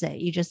offers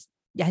it.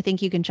 I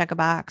think you can check a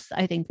box.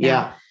 I think now.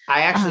 Yeah.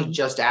 I actually Um,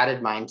 just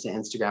added mine to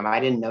Instagram. I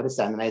didn't notice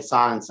that. And then I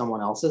saw it on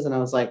someone else's and I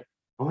was like,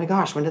 oh my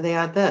gosh, when did they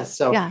add this?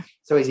 So Yeah.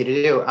 so easy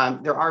to do.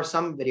 There are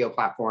some video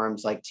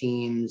platforms like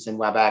Teams and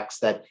WebEx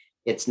that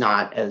it's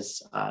not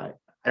as, I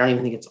don't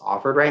even think it's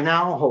offered right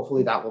now.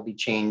 Hopefully that will be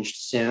changed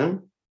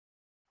soon.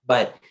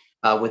 But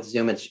with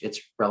Zoom, it's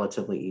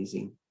relatively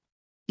easy.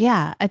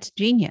 Yeah, it's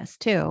genius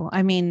too.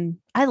 I mean,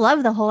 I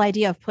love the whole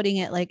idea of putting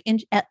it like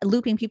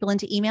looping people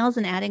into emails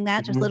and adding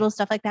that, just Mhm. little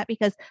stuff like that,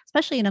 because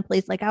especially in a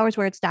place like ours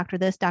where it's doctor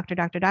this, doctor,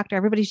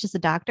 everybody's just a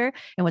doctor.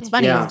 And what's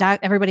funny is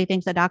everybody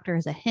thinks a doctor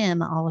is a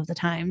him all of the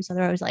time. So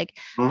they're always like,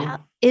 Mhm.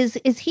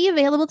 is he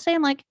available today?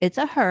 I'm like, it's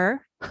a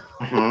her.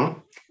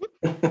 Mhm.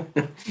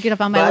 Get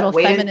up on my But little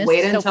feminist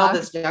wait until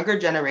soapbox. this younger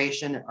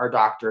generation are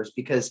doctors,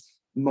 because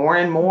more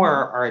and more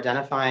are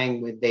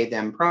identifying with they,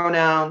 them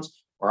pronouns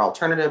or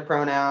alternative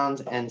pronouns.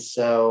 And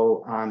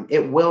so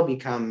it will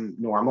become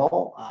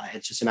normal.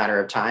 It's just a matter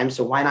of time.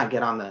 So why not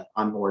get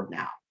on board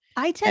now?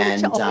 I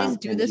tend to always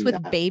do this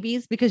with that.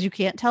 babies, because you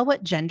can't tell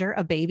what gender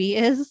a baby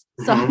is.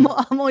 So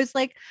Mhm. I'm always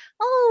like,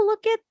 oh,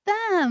 look at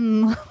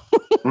them.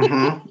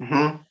 Mhm,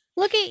 mhm.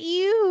 Look at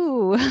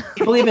you.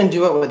 People even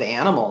do it with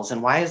animals.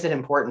 And why is it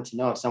important to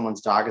know if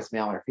someone's dog is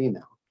male or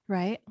female?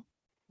 Right.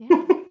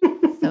 Yeah.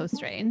 So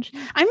strange.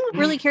 I'm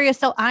really curious.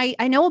 So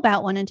I know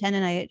about 1 in 10,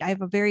 and I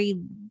have a very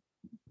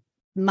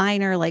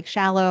minor, like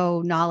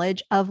shallow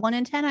knowledge of 1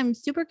 in 10. I'm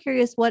super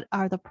curious. What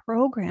are the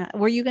programs?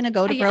 Were you going to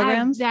go to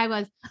programs? I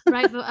was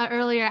right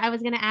earlier. I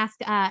was going to ask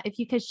if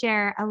you could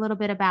share a little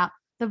bit about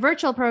the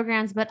virtual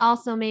programs, but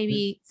also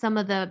maybe some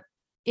of the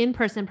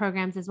in-person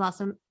programs as well.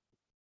 So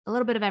a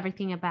little bit of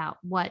everything about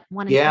what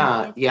 1 in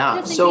 10 is. Yeah.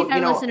 Just in So, case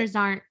our listeners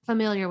aren't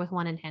familiar with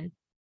 1 in 10.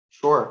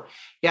 Sure.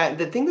 Yeah.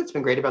 The thing that's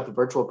been great about the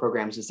virtual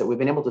programs is that we've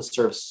been able to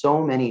serve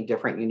so many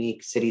different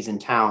unique cities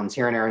and towns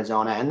here in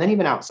Arizona, and then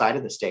even outside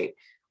of the state.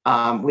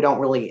 We don't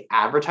really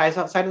advertise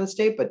outside of the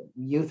state, but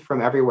youth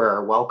from everywhere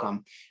are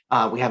welcome.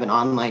 We have an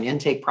online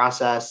intake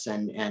process,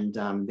 and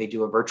they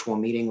do a virtual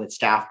meeting with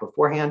staff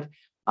beforehand.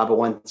 But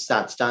once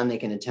that's done, they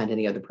can attend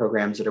any other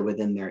programs that are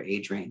within their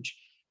age range.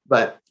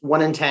 But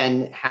 1 in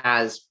 10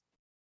 has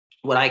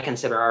what I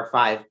consider our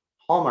 5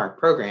 hallmark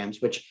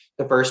programs, which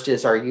the first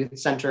is our youth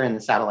center and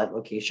the satellite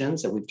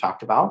locations that we've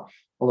talked about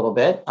a little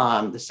bit.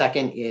 The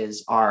second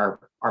is our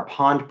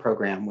POND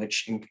program,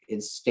 which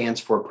stands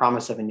for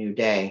Promise of a New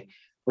Day,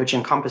 which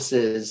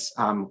encompasses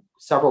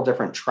several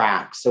different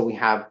tracks. So we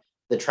have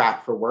the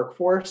track for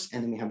workforce,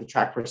 and then we have the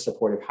track for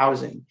supportive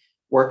housing.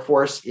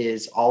 Workforce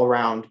is all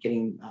around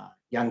getting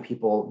young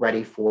people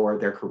ready for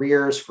their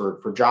careers,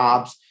 for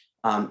jobs,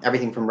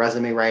 everything from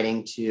resume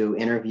writing to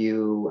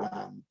interview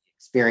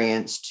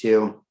experience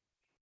to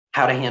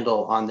how to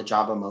handle on the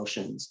job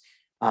emotions,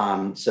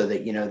 so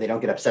that, they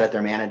don't get upset at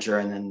their manager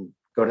and then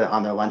go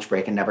on their lunch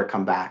break and never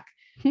come back.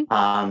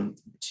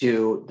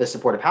 To the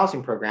supportive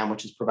housing program,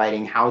 which is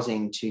providing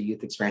housing to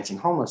youth experiencing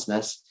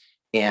homelessness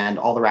and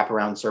all the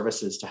wraparound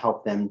services to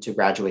help them to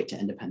graduate to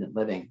independent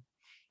living.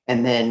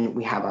 And then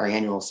we have our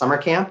annual summer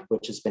camp,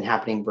 which has been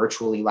happening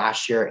virtually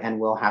last year and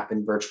will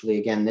happen virtually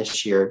again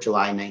this year,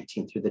 July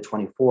 19th through the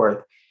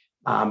 24th.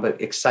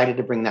 But excited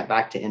to bring that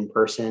back to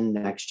in-person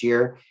next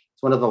year.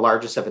 It's one of the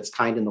largest of its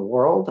kind in the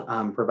world,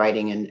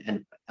 providing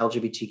an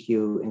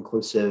LGBTQ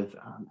inclusive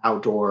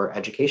outdoor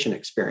education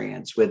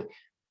experience with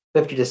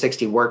 50 to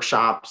 60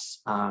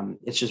 workshops.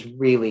 It's just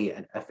really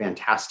a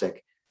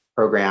fantastic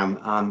program.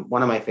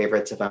 One of my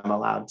favorites, if I'm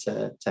allowed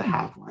to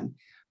have one.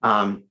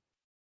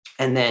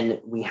 And then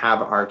we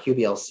have our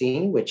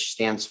QBLC, which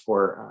stands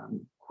for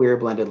Queer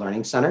Blended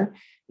Learning Center.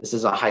 This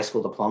is a high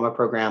school diploma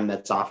program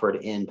that's offered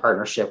in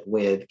partnership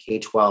with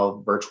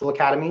K-12 Virtual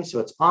Academy. So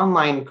it's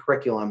online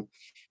curriculum,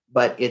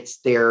 but it's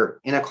there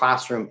in a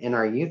classroom in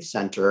our youth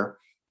center.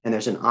 And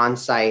there's an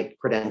on-site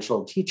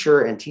credentialed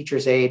teacher and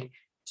teacher's aide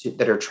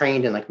that are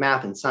trained in like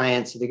math and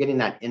science. So they're getting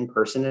that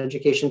in-person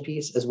education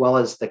piece, as well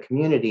as the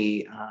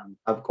community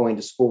of going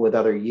to school with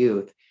other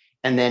youth.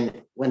 And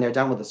then when they're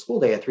done with the school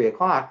day at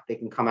 3:00, they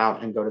can come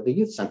out and go to the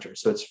youth center.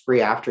 So it's free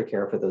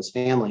aftercare for those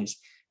families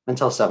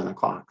until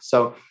 7:00.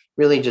 So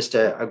really just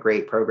a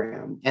great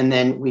program. And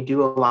then we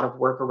do a lot of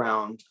work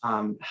around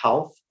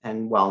health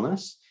and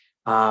wellness.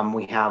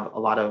 We have a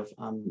lot of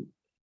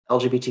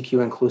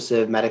LGBTQ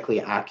inclusive, medically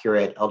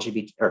accurate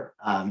LGBT or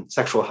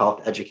sexual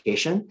health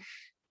education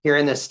here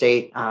in the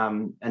state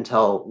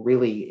until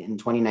really in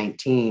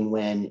 2019,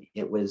 when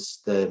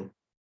the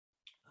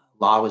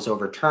law was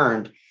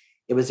overturned.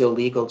 It was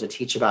illegal to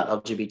teach about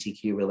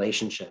LGBTQ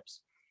relationships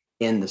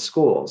in the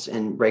schools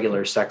in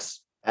regular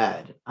sex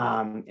ed.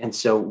 And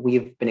so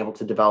we've been able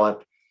to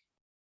develop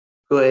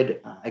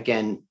good,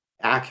 again,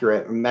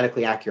 accurate or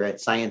medically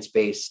accurate,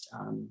 science-based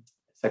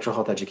sexual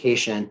health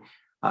education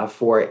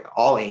for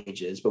all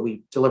ages, but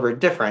we deliver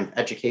different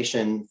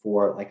education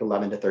for like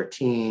 11 to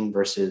 13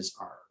 versus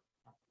our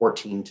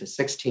 14 to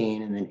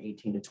 16 and then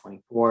 18 to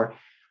 24.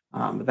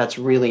 But that's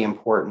really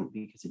important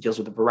because it deals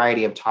with a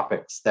variety of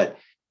topics that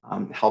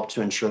help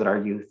to ensure that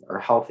our youth are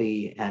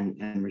healthy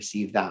and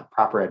receive that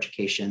proper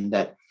education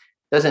that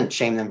doesn't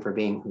shame them for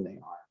being who they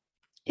are.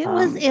 It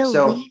was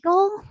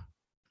illegal?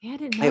 Yeah, I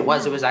didn't know it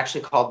was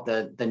actually called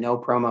the No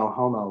Promo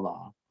Homo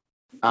Law,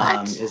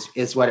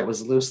 is what it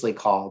was loosely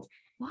called.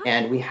 What?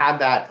 And we had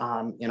that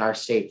in our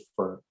state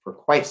for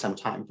quite some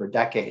time, for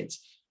decades.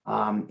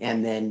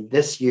 And then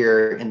this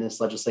year in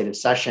this legislative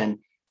session,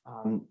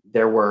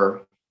 there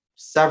were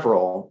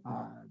several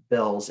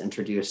bills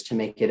introduced to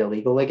make it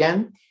illegal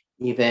again,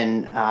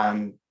 even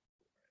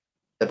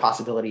the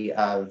possibility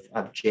of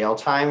jail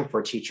time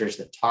for teachers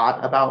that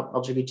taught about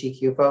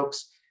LGBTQ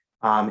folks,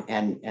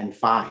 and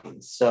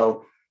fines.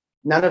 So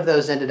none of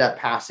those ended up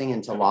passing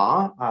into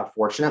law,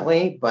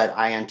 fortunately, but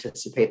I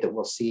anticipate that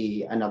we'll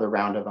see another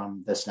round of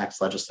this next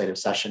legislative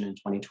session in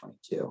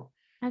 2022.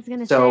 I was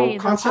going to So say,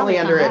 constantly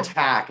under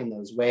attack in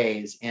those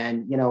ways.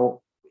 And,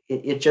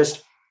 it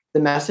just, the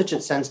message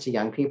it sends to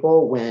young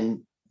people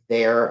when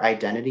their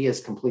identity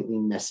is completely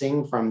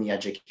missing from the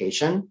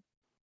education,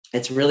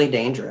 it's really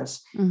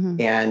dangerous.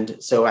 Mm-hmm. And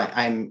so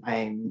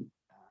I'm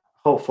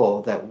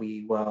hopeful that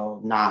we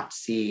will not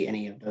see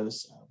any of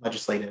those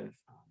legislative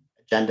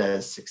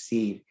agendas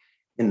succeed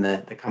in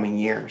the coming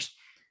years.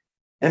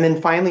 And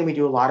then finally, we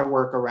do a lot of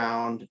work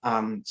around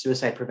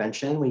suicide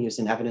prevention. We use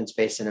an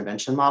evidence-based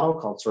intervention model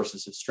called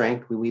Sources of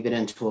Strength. We weave it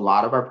into a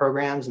lot of our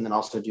programs and then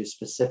also do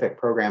specific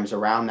programs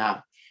around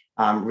that,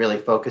 really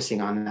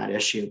focusing on that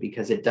issue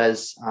because it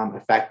does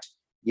affect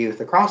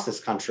youth across this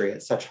country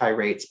at such high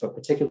rates, but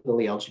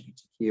particularly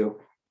LGBTQ,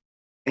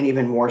 and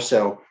even more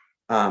so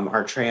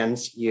our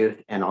trans youth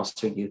and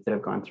also youth that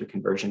have gone through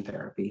conversion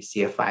therapy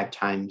see a 5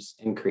 times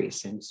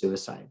increase in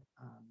suicide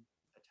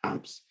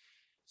attempts.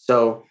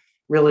 So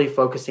really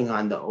focusing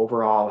on the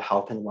overall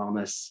health and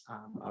wellness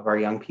of our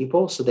young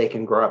people so they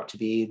can grow up to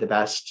be the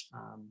best,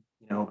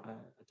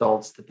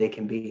 adults that they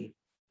can be.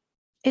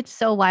 It's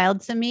so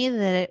wild to me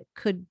that it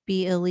could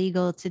be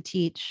illegal to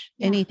teach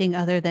anything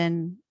other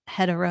than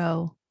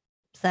hetero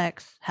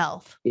sex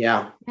health.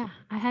 Yeah. Yeah.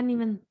 I hadn't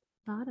even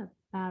thought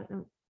about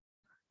it.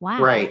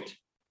 Wow.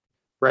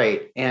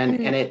 Right. And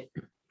it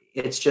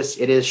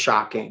is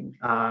shocking.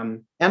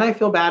 And I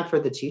feel bad for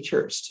the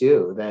teachers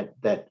too,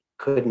 that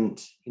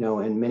couldn't,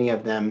 and many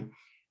of them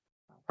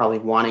probably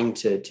wanting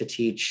to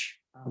teach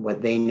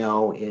what they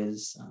know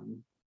is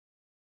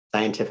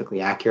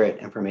scientifically accurate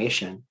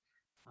information.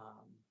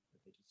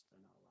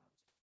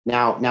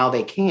 Now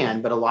they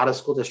can, but a lot of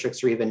school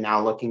districts are even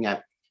now looking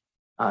at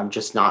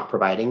just not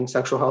providing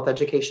sexual health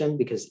education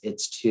because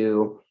it's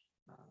too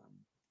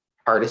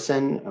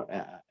partisan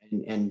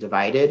and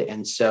divided.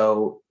 And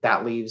so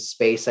that leaves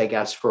space, I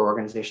guess, for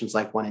organizations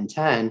like 1 in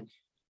 10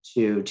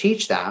 to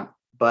teach that.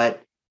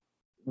 But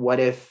what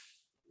if,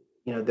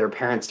 their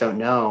parents don't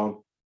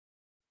know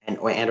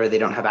or they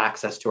don't have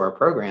access to our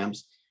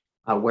programs,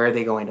 where are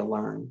they going to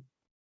learn?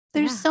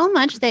 There's so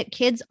much that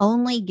kids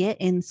only get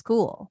in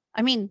school.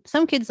 I mean,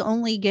 some kids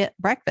only get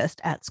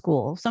breakfast at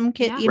school. Some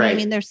kids, you know, I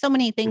mean, there's so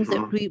many things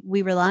that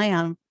we rely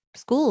on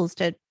schools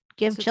to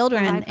give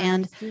children.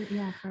 And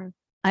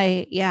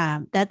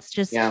that's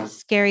just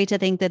scary to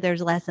think that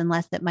there's less and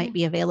less that might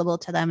be available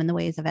to them in the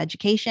ways of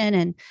education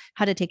and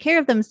how to take care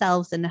of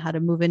themselves and how to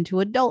move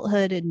into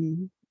adulthood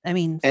and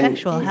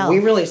sexual health. We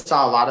really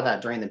saw a lot of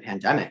that during the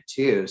pandemic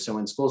too. So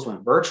when schools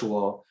went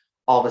virtual,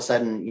 all of a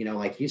sudden, you know,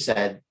 like you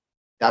said,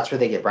 that's where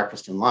they get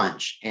breakfast and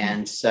lunch.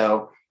 And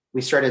so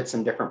we started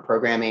some different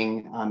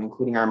programming,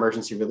 including our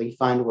emergency relief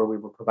fund, where we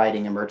were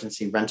providing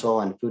emergency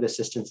rental and food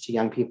assistance to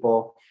young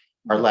people.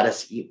 Our Let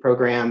Us Eat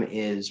program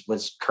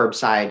was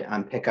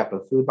curbside pickup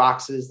of food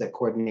boxes that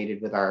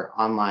coordinated with our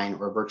online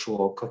or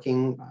virtual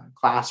cooking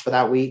class for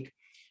that week,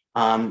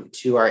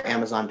 to our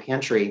Amazon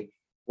Pantry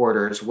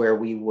orders, where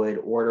we would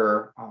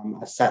order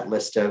a set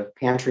list of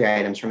pantry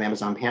items from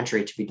Amazon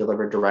Pantry to be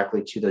delivered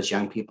directly to those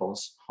young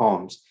people's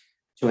homes,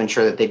 to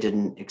ensure that they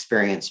didn't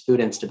experience food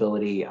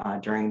instability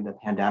during the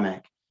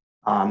pandemic,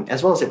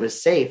 as well as it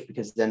was safe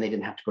because then they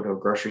didn't have to go to a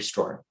grocery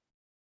store.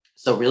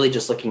 So really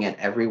just looking at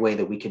every way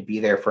that we could be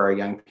there for our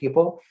young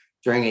people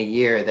during a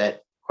year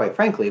that, quite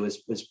frankly,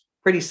 was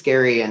pretty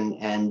scary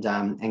and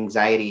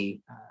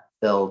anxiety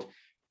filled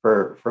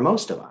for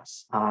most of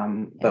us.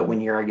 But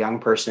when you're a young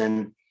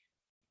person,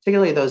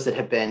 particularly those that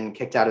have been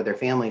kicked out of their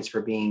families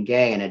for being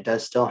gay, and it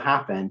does still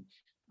happen,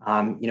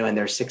 you know, and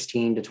they're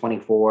 16 to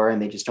 24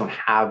 and they just don't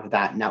have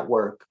that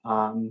network.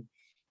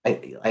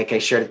 Like I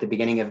shared at the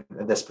beginning of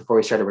this before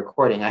we started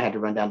recording, I had to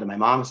run down to my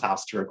mom's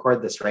house to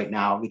record this right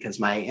now because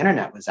my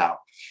internet was out.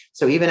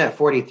 So even at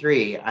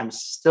 43, I'm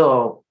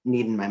still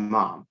needing my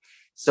mom.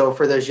 So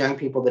for those young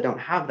people that don't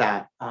have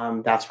that,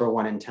 that's where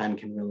 1 in 10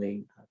 can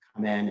really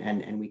come in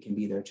and we can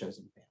be their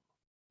chosen family.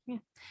 Yeah.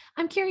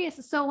 I'm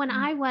curious. So when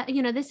I went,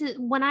 you know, this is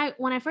when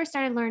I first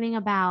started learning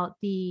about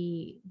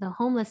the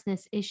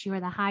homelessness issue or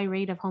the high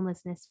rate of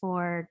homelessness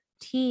for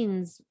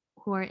teens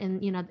who are in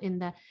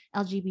the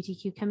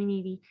LGBTQ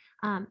community.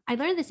 I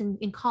learned this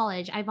in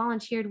college. I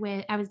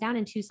was down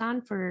in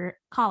Tucson for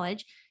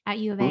college at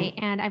U of A,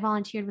 and I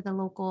volunteered with a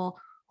local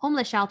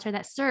homeless shelter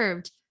that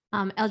served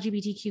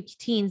LGBTQ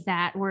teens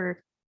that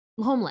were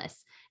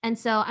homeless. And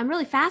so I'm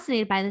really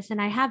fascinated by this, and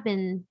I have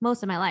been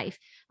most of my life.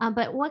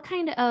 But what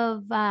kind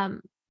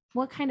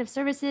of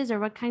services or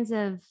what kinds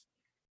of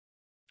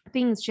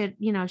things should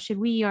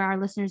we or our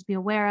listeners be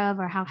aware of,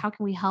 or how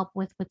can we help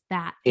with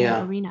that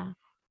arena?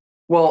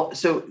 Well,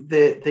 so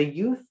the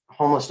youth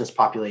homelessness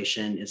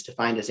population is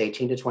defined as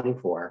 18 to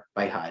 24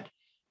 by HUD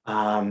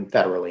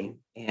federally.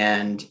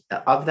 And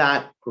of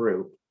that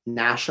group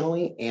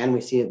nationally, and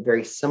we see a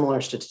very similar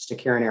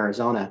statistic here in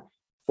Arizona,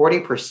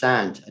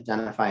 40%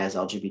 identify as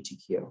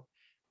LGBTQ.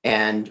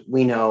 And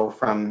we know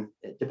from,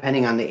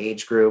 depending on the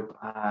age group,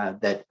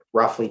 that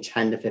roughly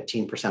 10 to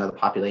 15% of the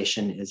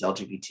population is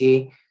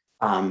LGBT.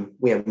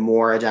 We have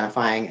more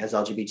identifying as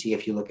LGBT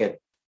if you look at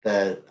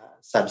the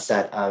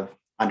subset of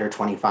under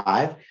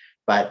 25,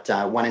 but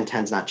 1 in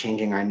 10 is not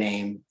changing our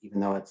name, even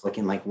though it's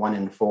looking like 1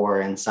 in 4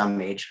 in some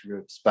age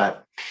groups.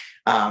 But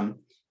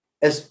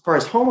as far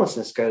as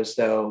homelessness goes,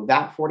 though,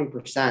 that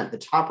 40%, the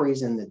top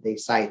reason that they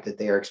cite that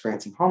they are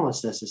experiencing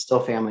homelessness is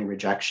still family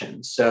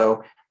rejection.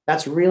 So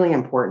that's really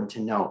important to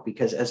note,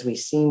 because as we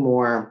see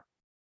more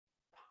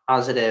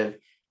positive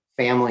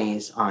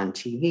families on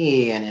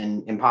TV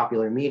and in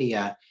popular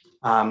media,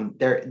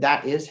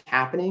 that is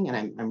happening.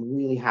 And I'm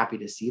really happy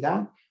to see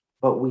that.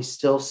 But we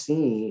still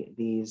see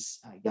these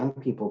young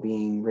people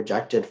being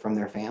rejected from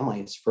their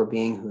families for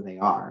being who they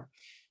are.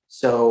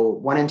 So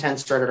 1 in 10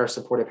 started our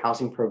supportive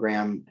housing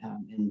program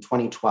in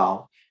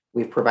 2012.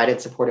 We've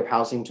provided supportive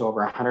housing to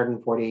over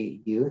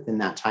 140 youth in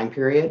that time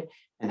period,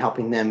 and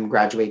helping them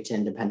graduate to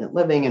independent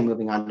living and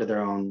moving on to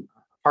their own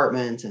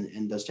apartments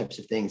and those types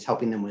of things,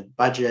 helping them with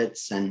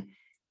budgets and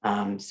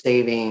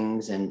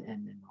savings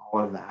and all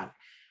of that.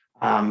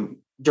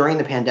 During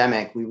the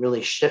pandemic, we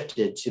really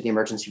shifted to the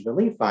Emergency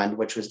Relief Fund,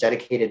 which was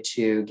dedicated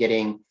to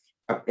getting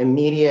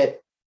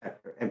immediate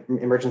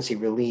emergency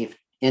relief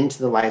into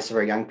the lives of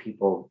our young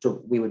people.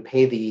 We would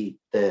pay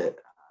the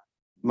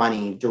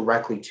money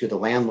directly to the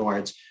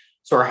landlords.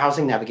 So our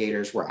housing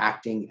navigators were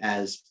acting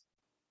as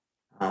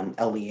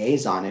a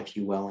liaison, if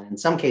you will, and in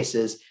some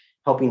cases,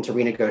 helping to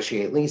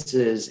renegotiate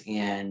leases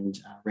and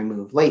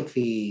remove late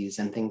fees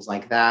and things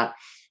like that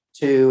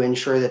to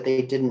ensure that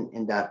they didn't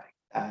end up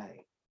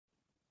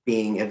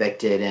being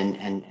evicted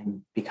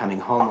and becoming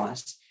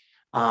homeless.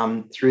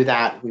 Through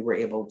that, we were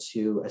able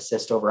to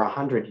assist over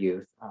 100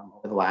 youth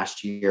over the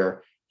last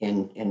year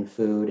in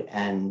food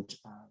and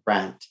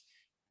rent.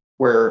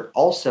 We're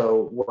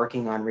also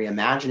working on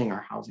reimagining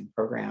our housing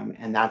program,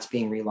 and that's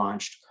being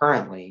relaunched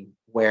currently,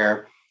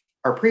 where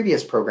our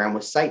previous program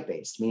was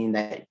site-based, meaning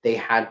that they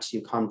had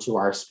to come to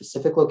our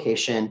specific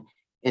location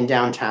in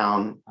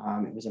downtown.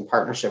 It was in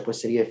partnership with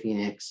City of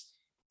Phoenix.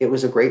 It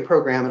was a great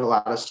program. It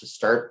allowed us to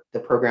start the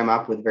program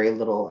up with very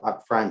little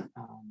upfront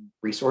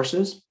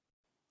resources.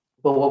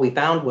 But what we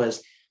found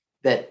was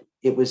that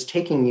it was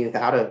taking youth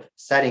out of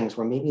settings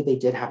where maybe they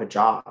did have a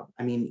job.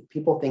 I mean,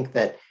 people think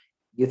that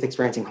youth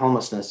experiencing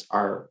homelessness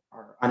are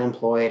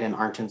unemployed and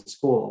aren't in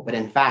school, but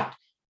in fact,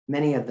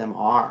 many of them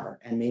are,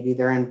 and maybe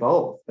they're in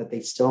both, but they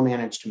still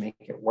manage to make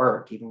it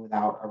work even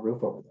without a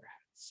roof over their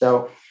heads.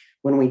 So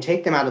when we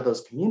take them out of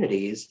those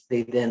communities,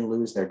 they then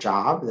lose their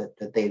job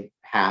that they've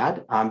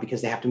had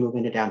because they have to move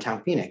into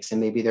downtown Phoenix,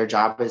 and maybe their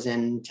job is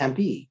in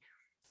Tempe,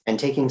 and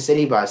taking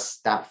city bus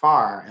that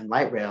far and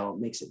light rail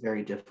makes it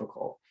very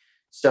difficult.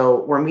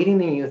 So we're meeting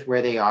the youth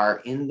where they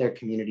are in their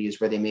communities,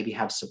 where they maybe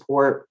have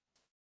support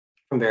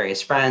from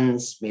various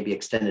friends, maybe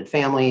extended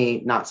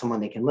family, not someone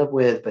they can live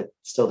with, but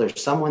still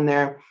there's someone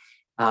there,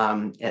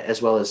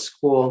 as well as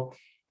school,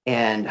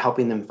 and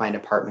helping them find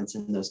apartments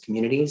in those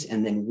communities.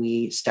 And then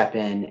we step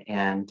in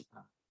and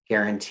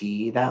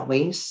guarantee that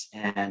lease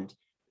and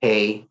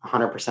pay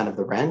 100% of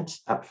the rent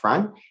up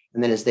front.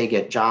 And then as they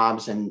get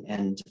jobs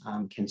and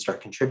can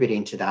start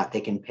contributing to that,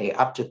 they can pay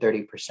up to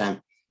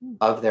 30%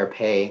 of their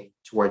pay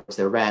towards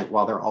their rent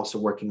while they're also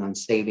working on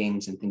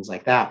savings and things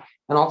like that,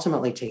 and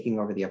ultimately taking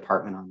over the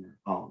apartment on their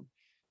own.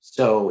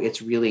 So it's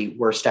really,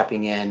 we're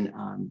stepping in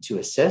to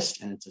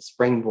assist, and it's a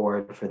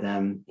springboard for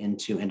them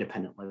into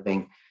independent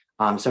living.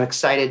 So I'm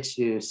excited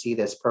to see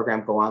this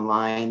program go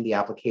online. The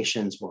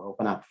applications will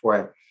open up for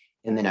it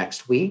in the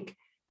next week.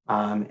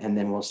 And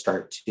then we'll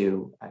start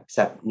to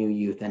accept new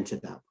youth into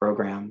that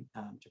program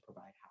to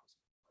provide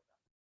housing.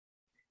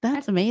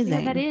 That's amazing.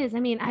 Yeah, that is. I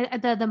mean,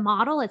 the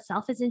model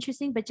itself is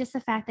interesting, but just the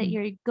fact that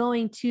you're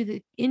going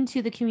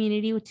into the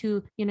community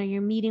to,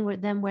 you're meeting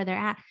with them where they're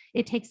at,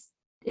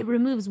 it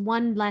removes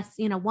one less,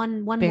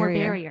 one more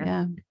barrier.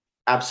 Yeah.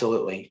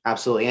 Absolutely.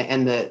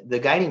 And the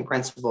guiding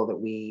principle that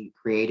we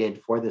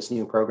created for this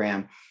new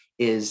program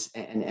is,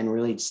 and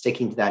really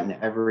sticking to that in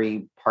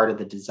every part of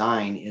the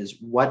design, is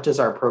what does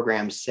our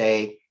program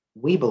say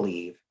we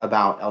believe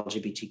about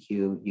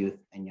LGBTQ youth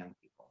and young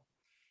people?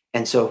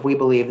 And so if we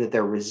believe that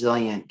they're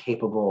resilient,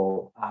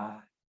 capable,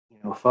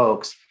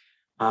 folks,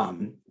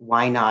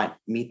 why not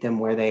meet them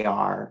where they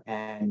are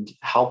and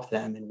help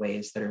them in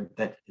ways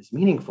that is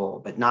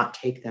meaningful, but not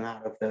take them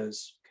out of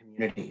those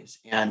communities?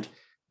 And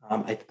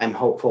I'm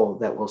hopeful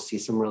that we'll see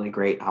some really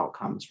great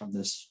outcomes from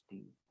this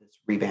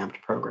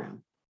revamped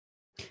program.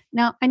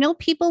 Now, I know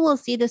people will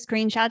see the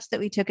screenshots that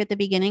we took at the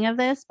beginning of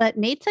this, but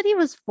Nate said he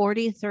was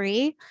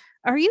 43.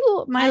 Are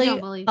you,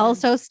 Miley,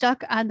 also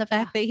stuck on the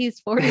fact that he's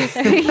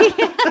 43?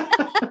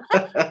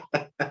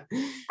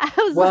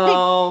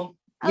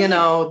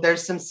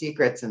 There's some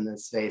secrets in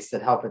this face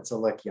that help it to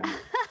look young.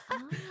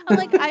 I'm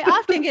like, I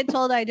often get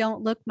told I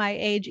don't look my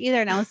age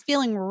either. And I was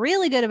feeling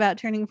really good about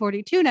turning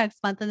 42 next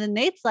month. And then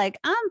Nate's like,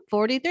 I'm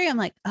 43. I'm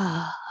like,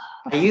 oh.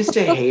 I used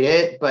to hate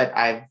it, but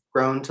I've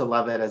grown to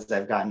love it as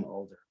I've gotten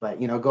older. But,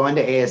 going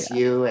to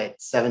ASU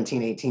at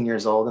 17, 18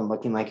 years old and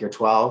looking like you're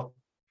 12,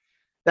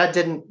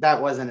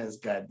 that wasn't as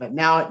good. But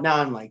now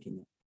I'm liking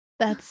it.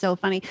 That's so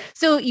funny.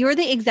 So you're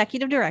the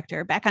executive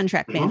director, back on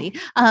track, Mandy.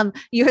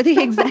 You're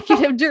the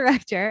executive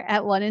director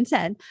at 1 in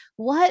 10.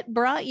 What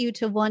brought you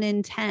to 1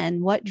 in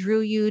 10? What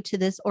drew you to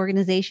this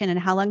organization, and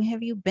how long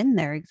have you been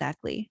there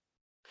exactly?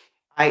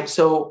 I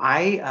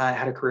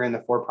had a career in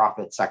the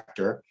for-profit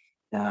sector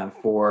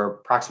for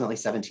approximately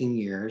 17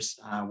 years,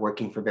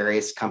 working for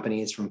various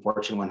companies from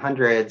Fortune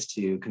 100s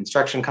to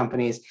construction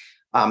companies,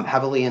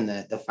 heavily in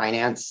the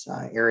finance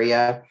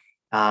area.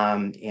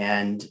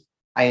 And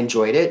I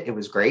enjoyed it. It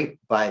was great.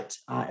 But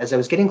as I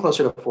was getting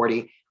closer to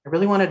 40, I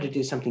really wanted to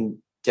do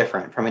something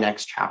different for my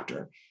next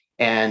chapter.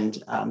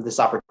 And this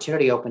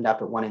opportunity opened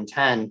up at 1 in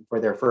 10 for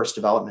their first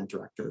development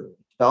director.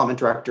 Development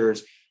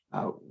directors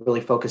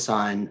really focus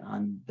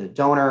on the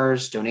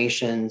donors,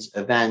 donations,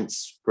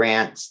 events,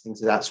 grants,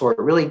 things of that sort,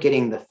 really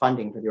getting the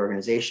funding for the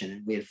organization.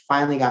 And we had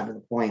finally gotten to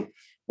the point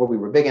where we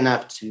were big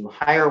enough to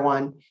hire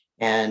one.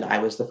 And I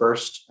was the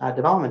first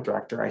development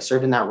director. I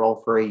served in that role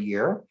for a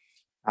year.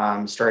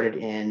 Started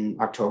in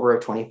October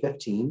of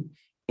 2015,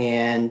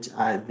 and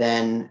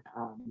then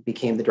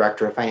became the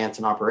director of finance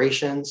and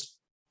operations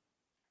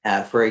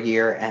for a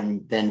year,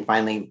 and then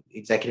finally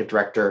executive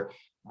director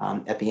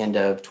at the end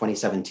of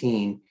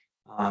 2017.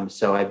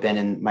 So I've been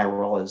in my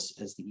role as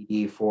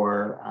the ED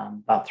for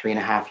about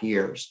 3.5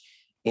 years.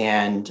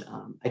 And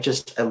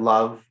I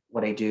love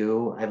what I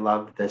do. I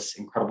love this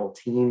incredible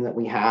team that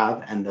we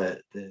have and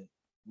the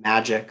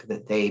magic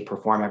that they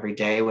perform every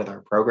day with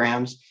our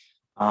programs.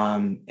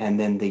 And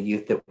then the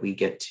youth that we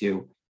get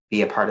to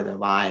be a part of their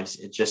lives.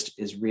 It just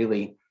is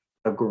really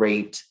a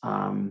great,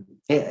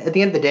 at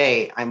the end of the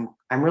day, I'm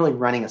really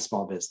running a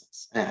small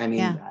business. I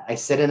mean, I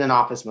sit in an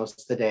office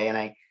most of the day and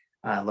I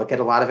look at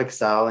a lot of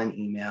Excel and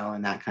email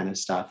and that kind of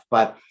stuff.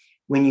 But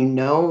when you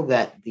know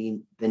that the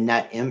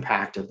net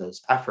impact of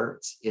those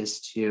efforts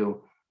is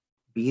to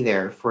be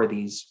there for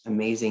these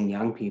amazing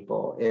young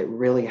people, it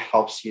really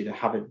helps you to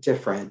have a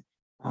different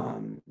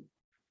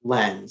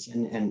lens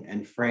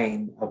and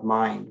frame of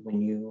mind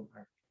when you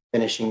are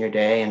finishing your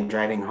day and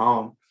driving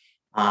home,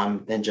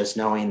 than just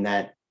knowing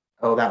that,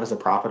 that was a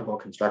profitable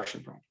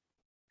construction project.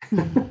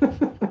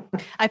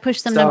 I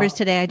pushed some numbers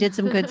today. I did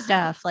some good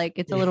stuff. Like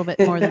it's a little bit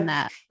more than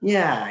that.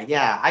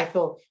 Yeah. I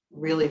feel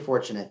really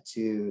fortunate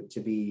to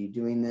be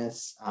doing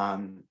this.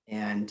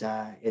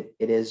 It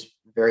is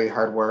very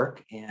hard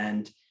work,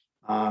 and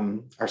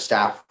our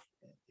staff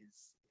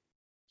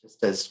just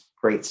does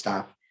great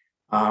stuff.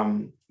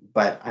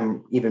 But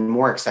I'm even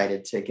more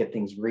excited to get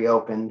things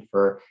reopened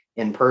for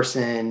in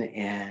person,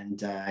 and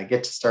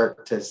get to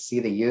start to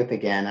see the youth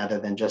again, other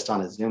than just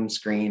on a Zoom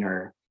screen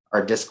or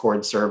our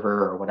Discord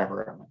server or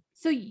whatever.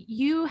 So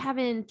you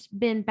haven't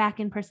been back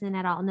in person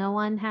at all? No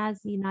one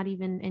has? You, not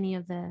even any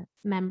of the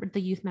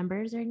youth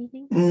members or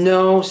anything?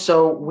 No.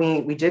 So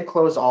we did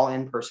close all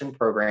in-person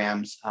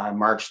programs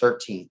March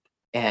 13th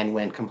and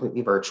went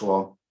completely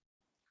virtual.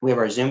 We have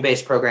our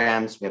Zoom-based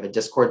programs. We have a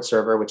Discord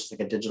server, which is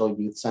like a digital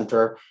youth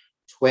center,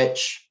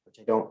 Twitch, which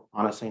I don't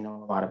honestly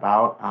know a lot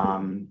about,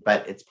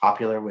 but it's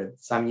popular with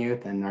some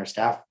youth, and our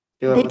staff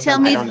do it.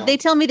 They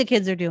tell me the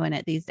kids are doing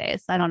it these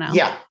days. I don't know.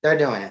 Yeah, they're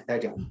doing it.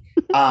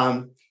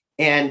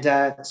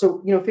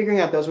 So, figuring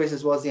out those ways,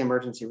 as well as the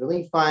emergency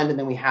relief fund. And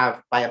then we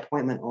have, by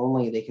appointment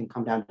only, they can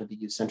come down to the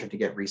youth center to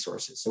get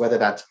resources. So whether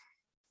that's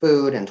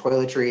food and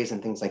toiletries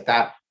and things like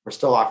that, we're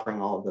still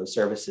offering all of those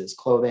services,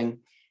 clothing.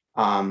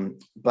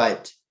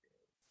 But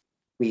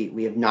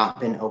we have not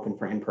been open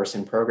for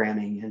in-person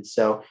programming. And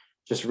so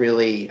just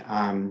really,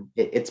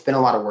 it's been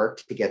a lot of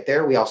work to get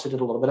there. We also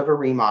did a little bit of a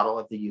remodel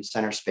of the youth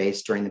center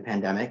space during the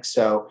pandemic.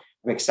 So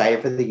I'm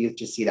excited for the youth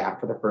to see that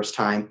for the first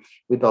time.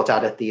 We built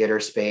out a theater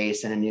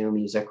space and a new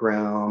music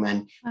room.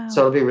 And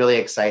so it'll be really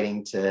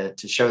exciting to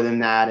show them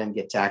that and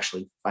get to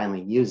actually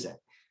finally use it.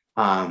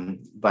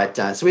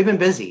 So we've been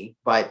busy,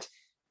 but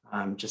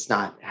just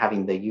not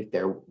having the youth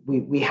there.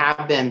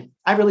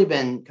 I've really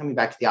been coming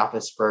back to the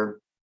office for,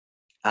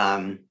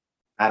 I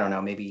don't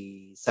know,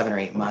 maybe 7 or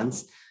 8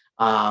 months,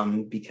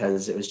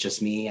 because it was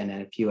just me and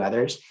then a few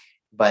others.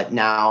 But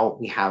now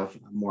we have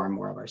more and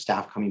more of our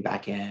staff coming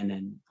back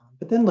in,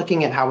 but then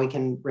looking at how we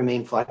can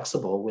remain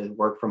flexible with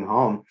work from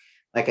home,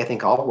 like I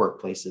think all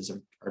workplaces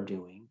are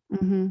doing,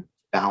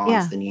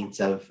 balance the needs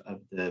of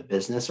the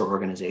business or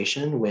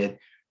organization with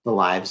the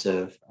lives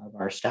of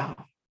our staff.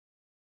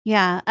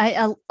 Yeah.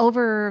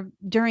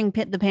 During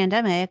the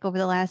pandemic, over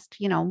the last,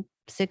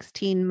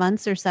 16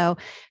 months or so,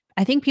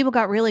 I think people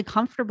got really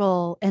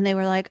comfortable and they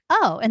were like,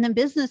 oh, and then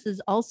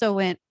businesses also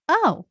went,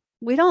 oh,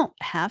 we don't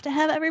have to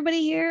have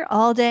everybody here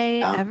all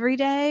day, every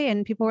day.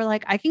 And people were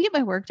like, I can get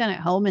my work done at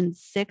home in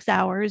 6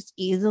 hours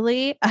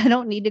easily. I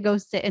don't need to go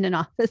sit in an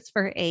office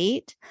for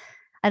 8.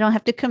 I don't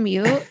have to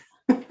commute.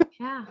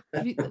 Yeah.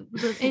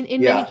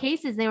 In many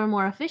cases, they were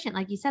more efficient.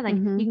 Like you said, like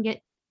you can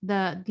get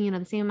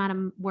the same amount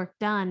of work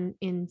done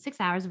in 6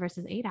 hours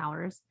versus 8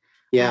 hours.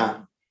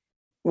 Yeah.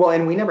 Well,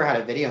 and we never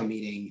had a video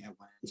meeting at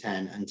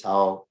 110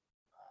 until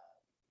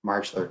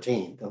March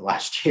 13th of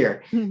last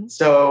year.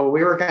 So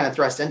we were kind of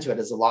thrust into it,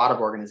 as a lot of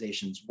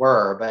organizations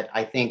were, but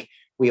I think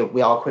we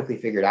all quickly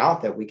figured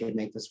out that we could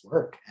make this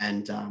work.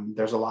 And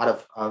there's a lot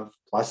of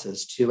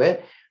pluses to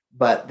it,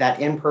 but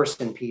that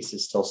in-person piece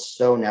is still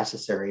so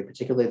necessary,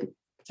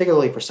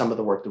 particularly for some of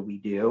the work that we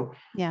do.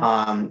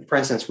 Yeah. For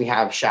instance, we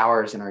have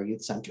showers in our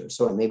youth center.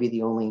 So it may be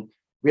the only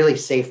really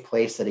safe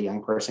place that a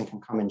young person can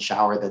come and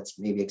shower that's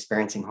maybe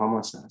experiencing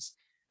homelessness.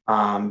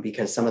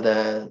 Because some of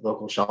the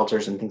local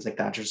shelters and things like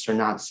that just are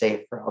not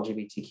safe for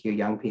LGBTQ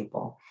young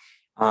people.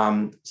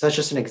 So that's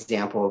just an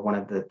example of one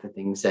of the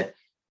things that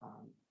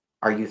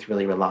our youth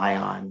really rely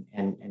on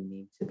and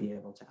need to be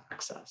able to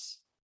access.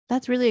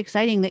 That's really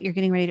exciting that you're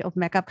getting ready to open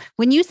back up.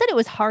 When you said it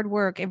was hard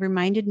work, it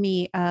reminded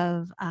me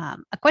of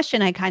a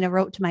question I kind of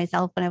wrote to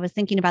myself when I was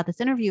thinking about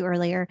this interview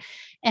earlier.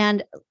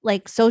 And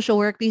like social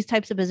work, these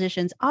types of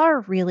positions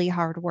are really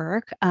hard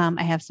work.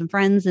 I have some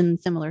friends in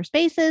similar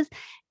spaces,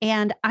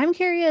 and I'm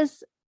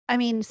curious. I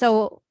mean,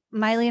 so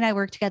Miley and I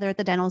work together at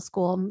the dental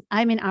school.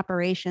 I'm in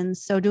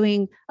operations, so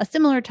doing a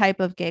similar type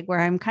of gig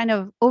where I'm kind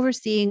of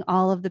overseeing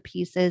all of the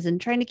pieces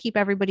and trying to keep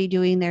everybody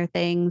doing their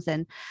things.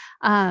 And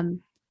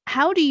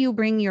how do you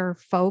bring your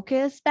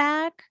focus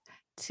back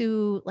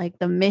to like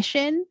the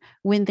mission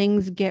when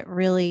things get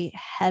really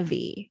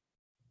heavy?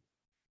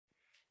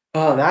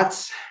 Oh,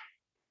 that's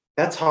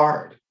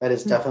hard. That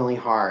is definitely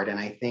hard. And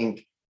I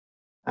think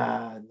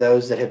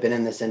those that have been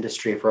in this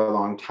industry for a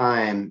long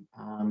time,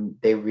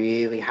 they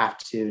really have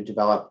to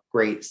develop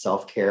great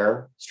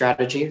self-care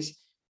strategies.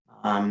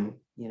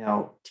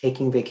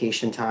 Taking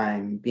vacation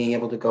time, being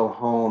able to go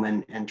home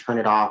and turn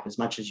it off as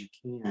much as you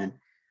can.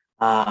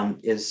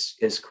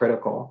 Is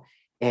critical.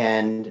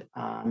 And,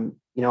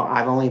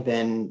 I've only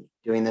been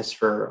doing this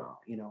for,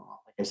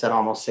 like I said,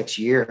 almost 6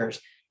 years.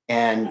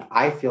 And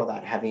I feel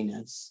that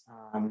heaviness.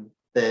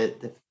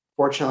 The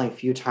fortunately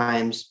few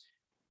times,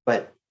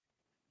 but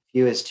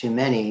few is too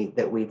many,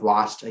 that we've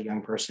lost a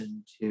young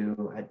person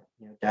to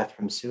death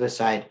from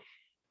suicide.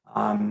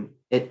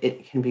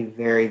 It can be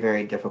very,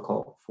 very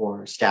difficult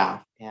for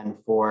staff and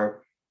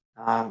for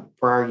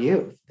our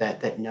youth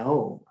that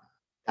know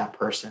that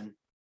person.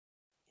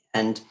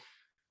 And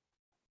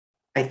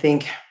I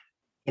think,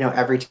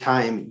 every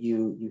time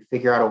you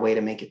figure out a way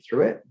to make it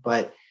through it,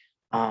 but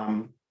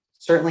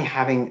certainly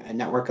having a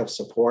network of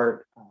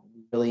support,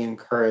 we really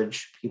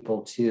encourage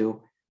people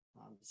to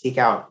seek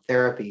out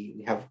therapy.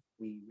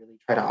 We really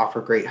try to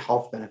offer great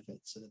health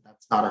benefits so that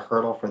that's not a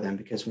hurdle for them,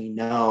 because we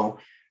know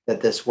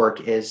that this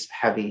work is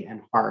heavy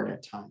and hard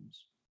at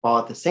times, while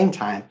at the same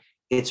time,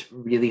 it's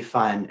really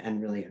fun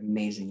and really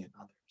amazing at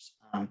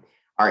others.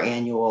 Our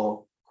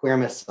annual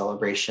Queermas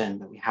celebration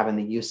that we have in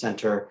the youth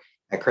center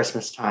at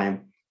Christmas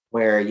time,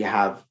 where you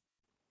have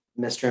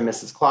Mr. and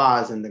Mrs.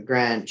 Claus and the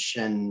Grinch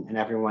and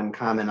everyone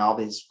come, and all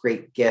these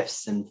great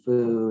gifts and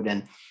food,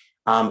 and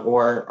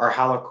or our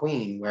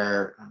Halloween,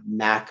 where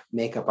MAC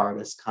makeup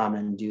artists come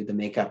and do the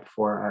makeup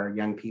for our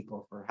young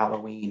people for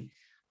Halloween.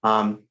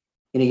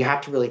 You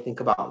have to really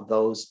think about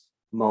those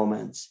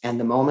moments, and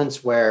the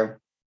moments where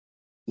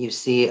you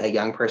see a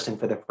young person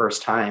for the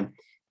first time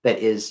that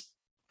is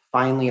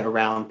finally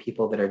around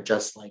people that are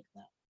just like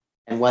them,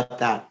 and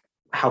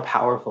how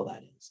powerful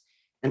that is.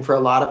 And for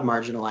a lot of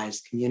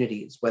marginalized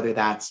communities, whether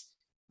that's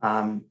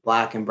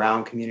Black and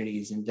Brown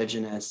communities,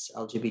 Indigenous,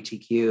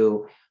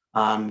 LGBTQ,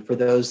 for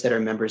those that are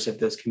members of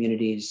those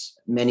communities,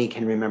 many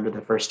can remember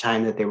the first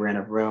time that they were in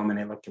a room and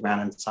they looked around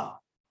and saw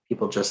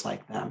people just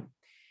like them.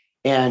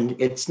 And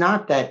it's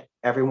not that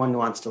everyone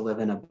wants to live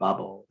in a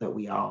bubble, that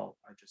we all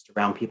are just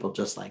around people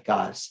just like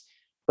us,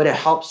 but it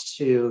helps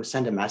to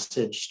send a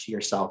message to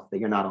yourself that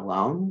you're not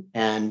alone,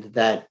 and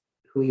that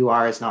who you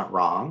are is not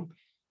wrong,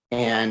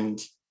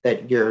 and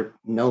that you're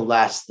no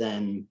less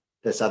than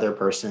this other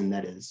person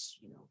that is,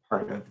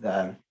 part of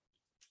the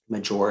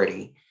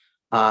majority.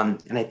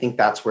 And I think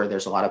that's where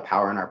there's a lot of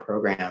power in our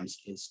programs,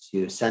 is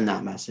to send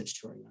that message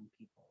to our young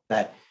people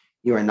that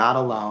you are not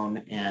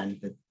alone,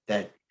 and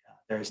that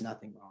there's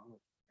nothing wrong.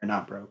 You're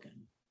not broken.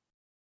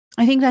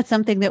 I think that's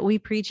something that we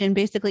preach in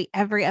basically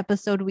every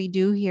episode we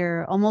do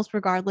here, almost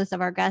regardless of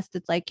our guest.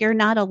 It's like, you're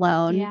not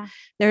alone. Yeah.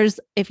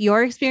 If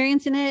you're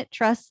experiencing it,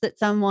 trust that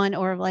someone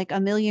or like a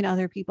million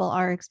other people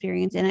are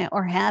experiencing it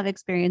or have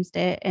experienced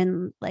it.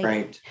 And like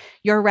Right.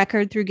 Your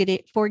record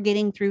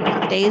getting through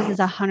tough days is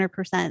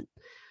 100%.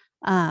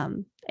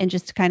 And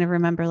just to kind of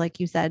remember, like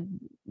you said,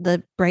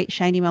 the bright,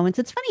 shiny moments.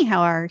 It's funny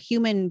how our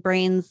human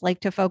brains like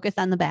to focus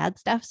on the bad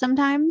stuff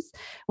sometimes,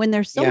 when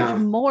there's so much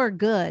more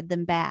good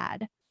than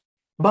bad.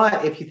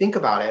 But if you think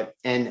about it,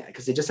 and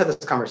because I just had this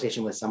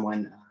conversation with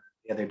someone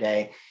the other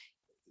day,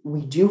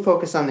 we do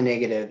focus on the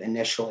negative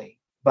initially,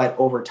 but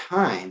over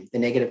time, the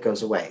negative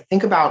goes away.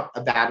 Think about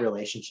a bad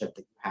relationship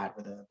that you had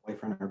with a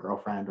boyfriend or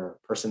girlfriend or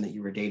a person that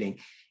you were dating.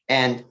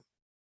 And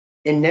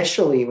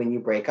initially, when you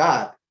break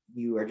up,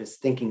 you are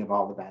just thinking of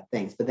all the bad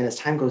things. But then as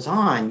time goes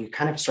on, you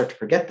kind of start to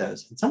forget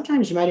those. And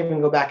sometimes you might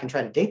even go back and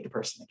try to date the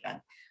person again,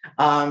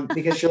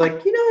 because you're like,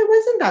 it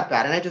wasn't that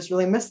bad, and I just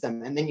really miss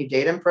them. And then you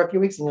date them for a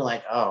few weeks and you're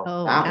like, that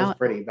was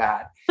pretty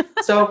bad.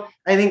 So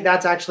I think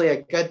that's actually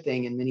a good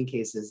thing in many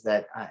cases,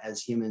 that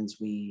as humans,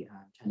 we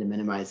tend to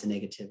minimize the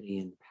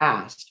negativity in the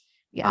past,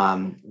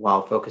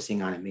 while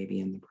focusing on it maybe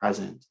in the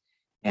present,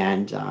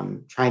 and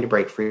trying to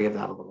break free of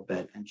that a little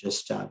bit, and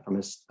just from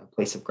a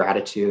place of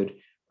gratitude,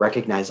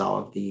 recognize all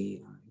of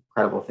the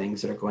incredible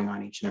things that are going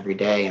on each and every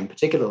day. And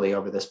particularly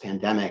over this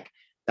pandemic,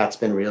 that's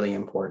been really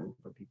important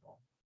for people.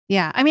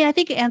 Yeah. I mean, I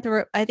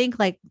think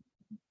like,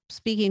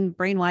 speaking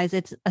brain-wise,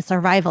 it's a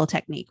survival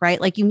technique,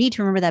 right? Like, you need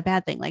to remember that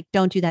bad thing. Like,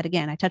 don't do that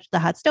again. I touched the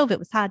hot stove. It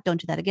was hot. Don't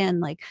do that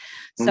again. Like,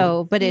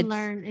 so, but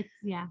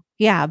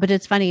yeah, but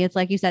it's funny. It's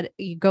like you said,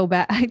 you go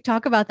back, I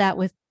talk about that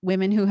with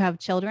women who have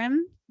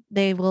children.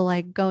 They will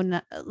like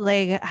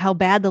like how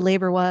bad the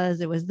labor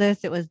was. It was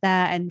this, it was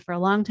that. And for a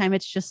long time,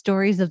 it's just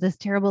stories of this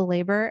terrible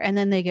labor. And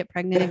then they get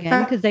pregnant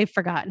again because they've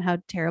forgotten how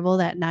terrible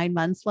that 9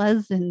 months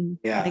was, and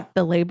like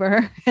the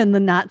labor and the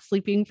not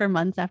sleeping for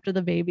months after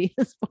the baby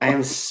is born. I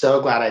am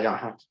so glad I don't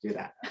have to do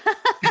that.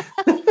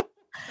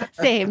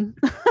 Same.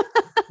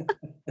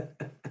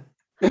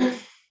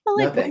 Well,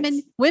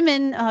 like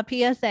women,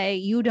 PSA,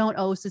 you don't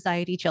owe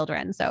society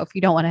children. So if you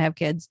don't want to have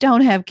kids,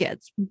 don't have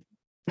kids.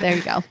 There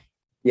you go.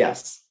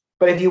 Yes.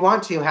 But if you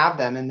want to have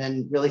them, and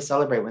then really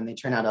celebrate when they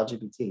turn out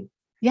LGBT.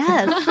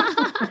 Yes.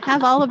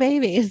 Have all the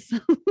babies.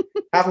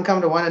 Have them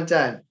come to 1 in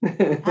 10.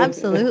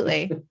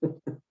 Absolutely.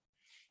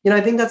 I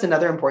think that's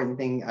another important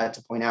thing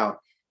to point out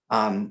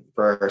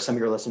for some of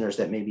your listeners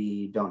that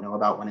maybe don't know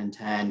about 1 in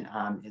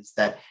 10, is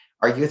that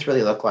our youth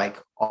really look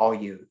like all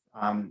youth.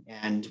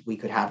 And we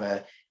could have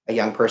a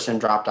young person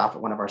dropped off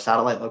at one of our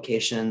satellite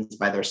locations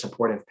by their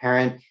supportive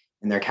parent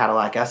in their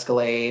Cadillac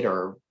Escalade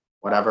or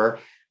whatever.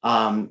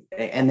 And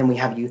then we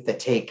have youth that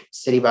take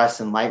city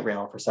bus and light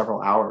rail for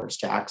several hours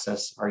to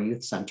access our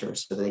youth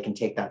centers so that they can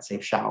take that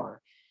safe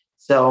shower.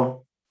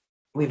 So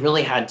we've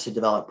really had to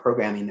develop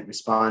programming that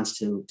responds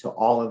to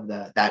all of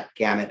that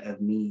gamut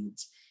of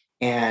needs,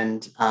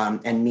 and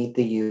meet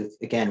the youth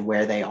again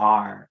where they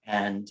are,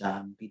 and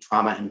be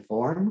trauma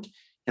informed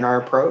in our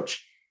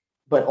approach,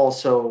 but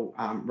also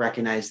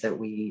recognize that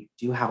we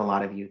do have a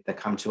lot of youth that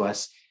come to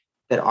us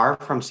that are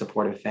from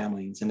supportive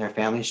families, and their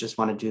families just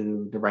want to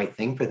do the right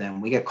thing for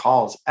them. We get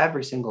calls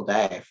every single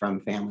day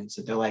from families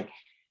that they're like,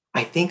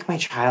 I think my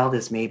child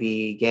is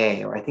maybe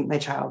gay, or I think my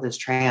child is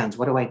trans.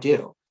 What do I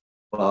do?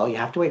 Well, you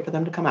have to wait for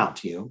them to come out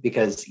to you,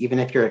 because even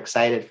if you're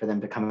excited for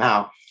them to come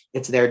out,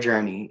 it's their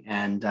journey,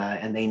 and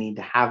they need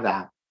to have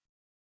that.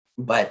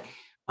 But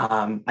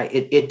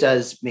it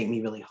does make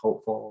me really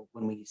hopeful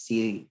when we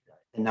see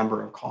the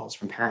number of calls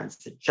from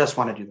parents that just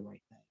want to do the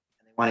right thing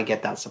and they want to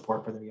get that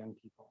support for their young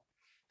people.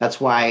 That's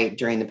why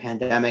during the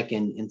pandemic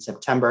in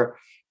September,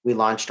 we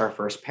launched our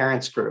first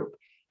parents group.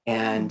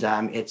 And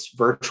it's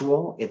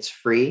virtual, it's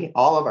free.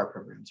 All of our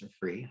programs are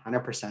free,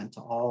 100% to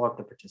all of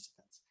the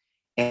participants.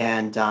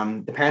 And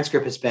the parents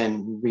group has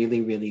been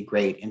really, really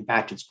great. In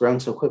fact, it's grown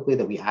so quickly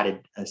that we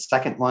added a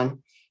second one.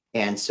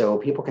 And so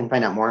people can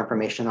find out more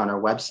information on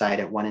our website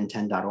at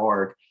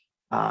onein10.org.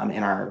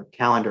 In our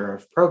calendar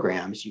of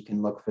programs, you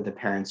can look for the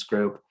parents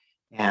group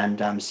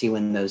and see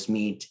when those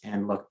meet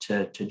and look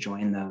to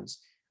join those.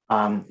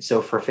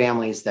 So for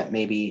families that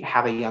maybe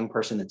have a young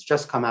person that's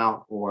just come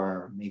out,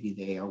 or maybe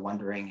they are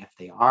wondering if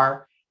they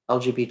are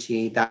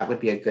LGBT, that would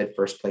be a good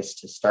first place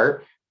to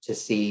start to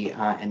see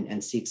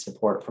and seek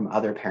support from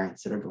other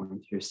parents that are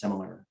going through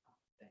similar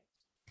things.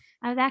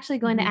 I was actually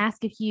going to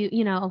ask if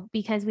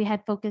because we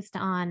had focused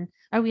on,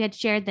 or we had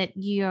shared that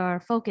your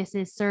focus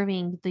is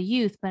serving the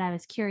youth, but I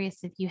was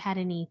curious if you had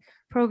any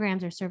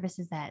programs or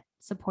services that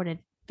supported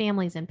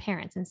families and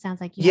parents. And it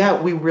sounds like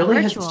we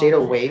really have stayed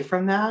away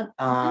from that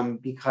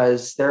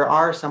because there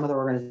are some of the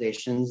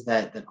organizations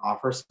that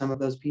offer some of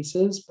those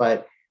pieces,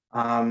 but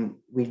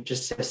we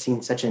just have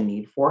seen such a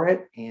need for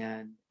it,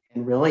 and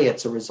really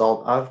it's a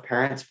result of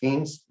parents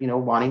being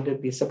wanting to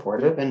be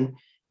supportive, and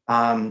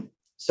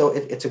so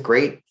it's a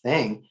great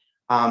thing,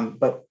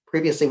 but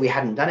previously we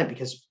hadn't done it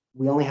because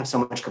we only have so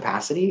much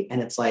capacity, and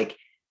it's like,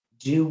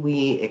 do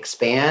we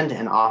expand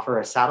and offer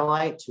a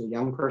satellite to a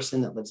young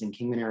person that lives in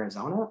Kingman,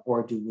 Arizona,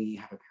 or do we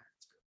have a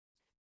parents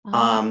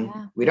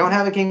group? We don't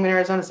have a Kingman,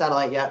 Arizona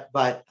satellite yet,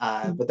 but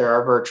there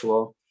are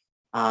virtual.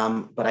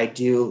 But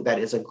that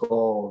is a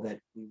goal that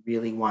we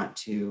really want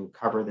to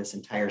cover this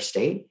entire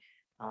state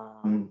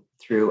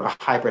through a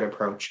hybrid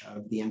approach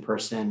of the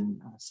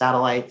in-person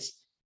satellites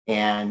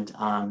and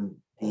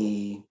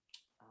the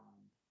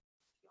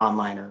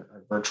online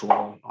or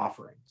virtual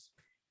offerings.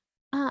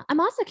 I'm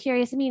also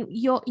curious. I mean,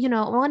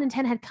 1 in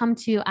 10 had come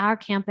to our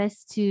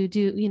campus to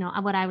do,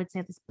 what I would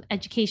say this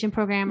education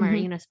program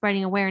or,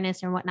 spreading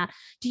awareness or whatnot.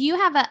 Do you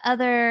have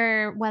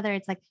whether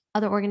it's like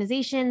other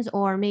organizations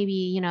or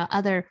maybe,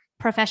 other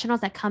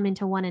professionals that come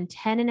into 1 in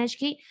 10 and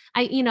educate?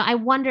 I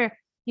wonder,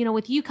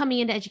 with you coming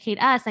in to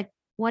educate us, like,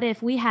 what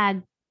if we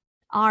had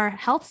our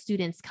health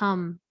students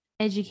come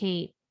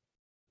educate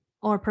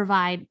or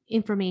provide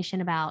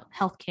information about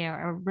healthcare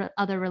or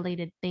other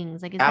related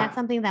things? Like, is that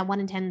something that 1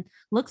 in 10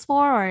 looks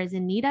for or is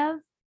in need of?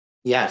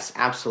 Yes,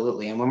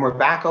 absolutely. And when we're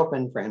back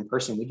open for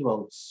in-person, we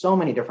do so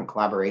many different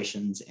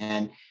collaborations.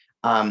 And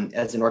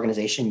as an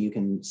organization, you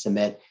can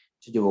submit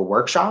to do a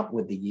workshop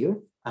with the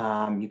youth.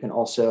 You can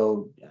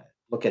also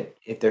look at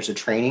if there's a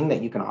training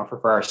that you can offer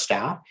for our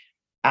staff.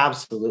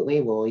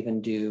 Absolutely. We'll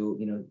even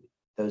do,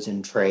 those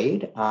in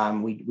trade.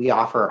 We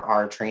offer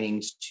our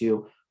trainings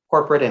to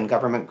corporate and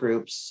government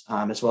groups,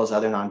 as well as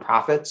other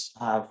nonprofits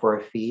for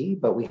a fee,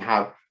 but we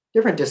have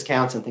different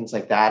discounts and things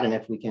like that. And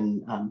if we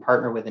can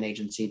partner with an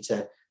agency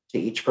to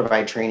each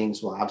provide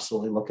trainings, we'll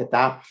absolutely look at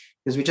that,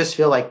 because we just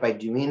feel like by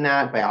doing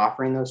that, by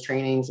offering those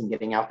trainings and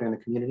getting out there in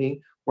the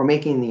community, we're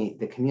making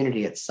the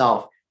community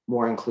itself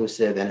more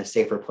inclusive and a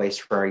safer place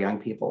for our young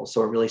people.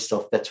 So it really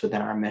still fits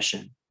within our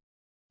mission.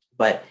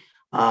 But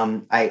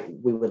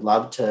we would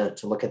love to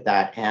look at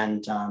that.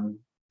 And I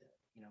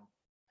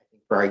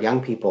think for our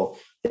young people,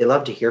 they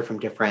love to hear from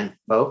different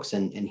folks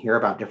and hear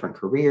about different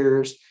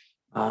careers,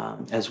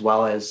 as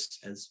well as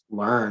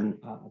learn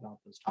about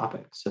those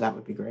topics. So that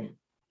would be great.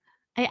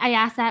 I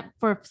ask that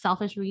for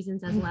selfish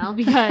reasons as well,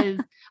 because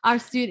our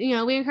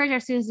student, we encourage our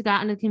students to go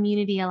out in the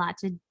community a lot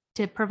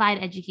to provide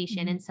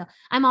education. And so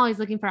I'm always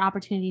looking for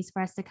opportunities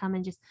for us to come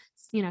and just,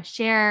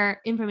 share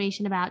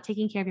information about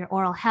taking care of your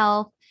oral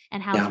health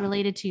and how it's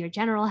related to your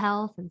general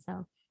health. And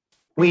so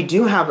we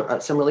do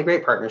have some really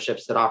great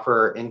partnerships that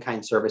offer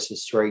in-kind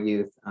services to our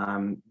youth.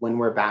 When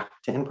we're back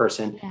to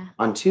in-person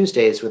on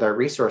Tuesdays with our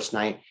resource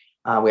night,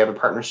 we have a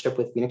partnership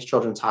with Phoenix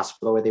Children's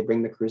Hospital where they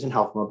bring the Cruise and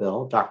Health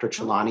Mobile. Dr.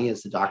 Chelani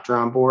is the doctor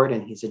on board,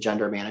 and he's a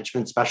gender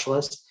management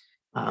specialist.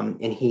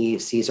 And he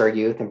sees our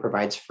youth and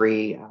provides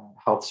free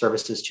health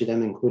services to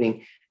them,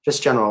 including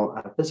just general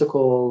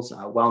physicals,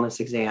 wellness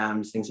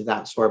exams, things of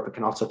that sort, but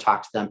can also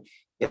talk to them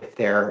if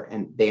they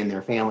and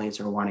their families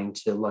are wanting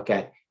to look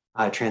at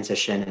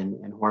transition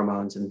and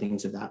hormones and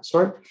things of that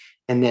sort.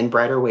 And then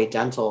Brighter Way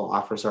Dental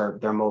offers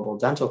their mobile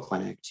dental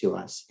clinic to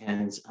us.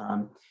 And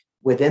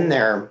within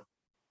their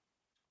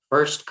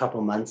first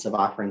couple months of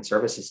offering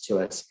services to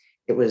us,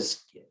 it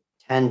was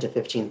 $10,000 to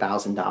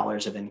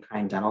 $15,000 of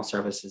in-kind dental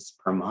services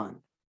per month.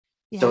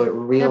 Yeah, so it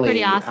really, they're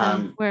pretty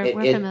awesome. We're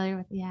familiar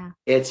with,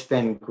 it's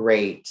been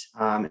great.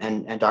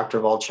 And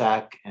Dr.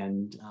 Volchek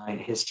and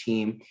his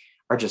team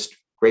are just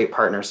great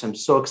partners. So I'm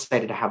so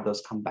excited to have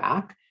those come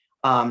back.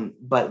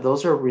 But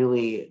those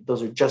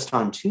are just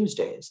on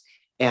Tuesdays,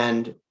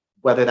 and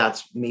whether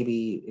that's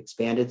maybe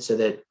expanded so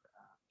that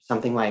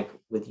something like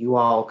with you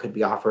all could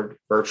be offered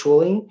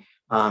virtually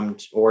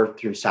or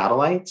through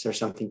satellites or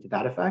something to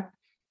that effect.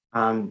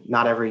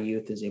 Not every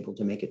youth is able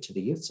to make it to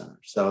the youth center.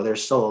 So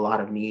there's still a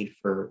lot of need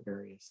for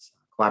various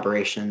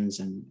collaborations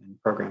and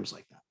programs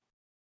like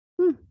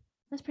that.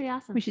 That's pretty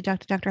awesome. We should talk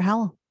to Dr.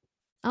 Howell.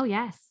 Oh,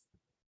 yes.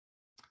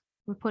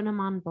 We're putting him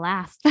on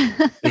blast.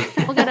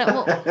 We'll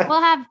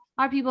have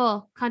our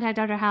people contact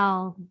Dr.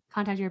 Howell,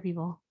 contact your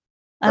people.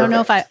 I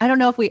don't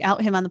know if we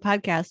out him on the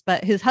podcast,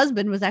 but his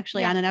husband was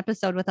actually on an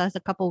episode with us a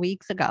couple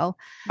weeks ago.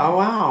 Oh,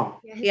 wow.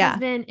 Yeah, his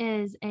husband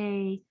is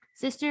a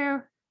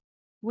sister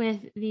with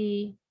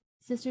the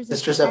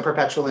Sisters of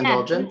Perpetual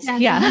Indulgence.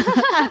 Yeah.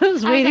 I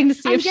was waiting to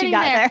see if she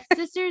got there.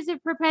 Sisters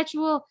of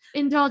Perpetual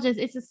Indulgence.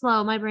 It's a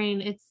slow. My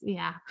brain.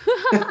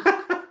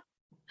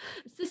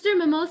 Sister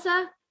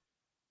Mimosa.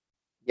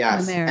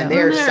 Yes. Romero. And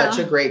they're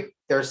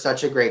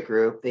such a great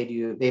group.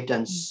 They've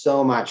done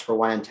so much for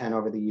 1 in 10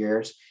 over the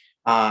years.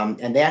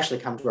 And they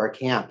actually come to our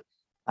camp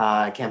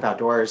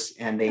outdoors,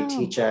 and they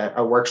teach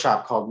a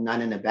workshop called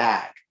None in a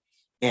Bag.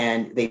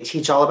 And they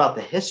teach all about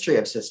the history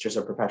of Sisters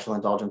of Perpetual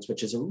Indulgence,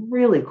 which is a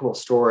really cool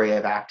story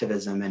of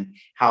activism and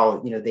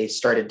how, they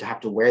started to have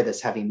to wear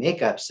this heavy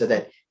makeup so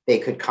that they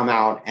could come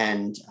out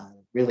and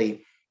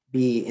really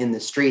be in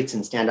the streets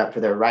and stand up for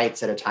their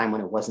rights at a time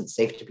when it wasn't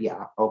safe to be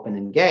open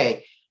and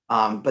gay.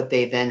 But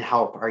they then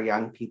help our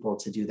young people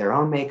to do their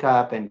own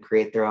makeup and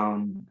create their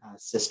own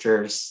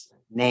sister's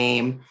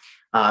name.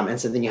 And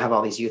so then you have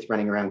all these youth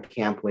running around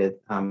camp with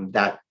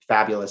that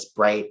fabulous,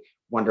 bright,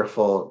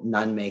 wonderful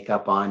nun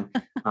makeup on.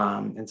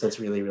 And so it's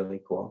really, really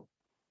cool.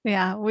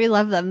 Yeah, we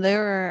love them. They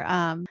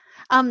were,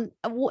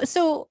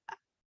 so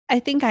I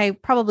think I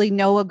probably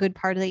know a good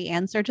part of the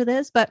answer to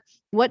this, but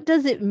what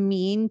does it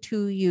mean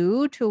to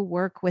you to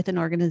work with an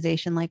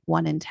organization like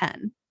 1 in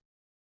 10?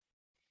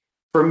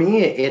 For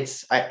me,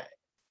 it's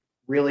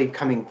really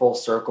coming full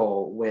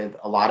circle with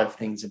a lot of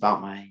things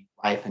about my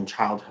life and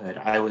childhood.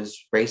 I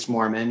was raised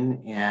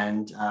Mormon,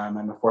 and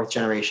I'm a 4th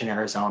generation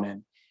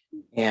Arizonan.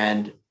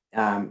 And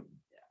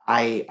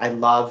I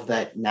love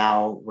that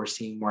now we're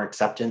seeing more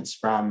acceptance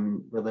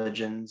from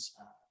religions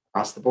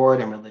across the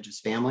board and religious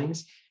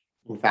families.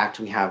 In fact,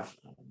 we have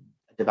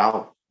a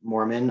devout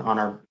Mormon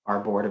on our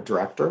board of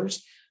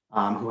directors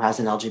who has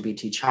an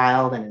LGBT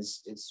child and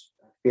is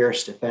a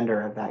fierce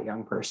defender of that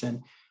young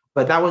person.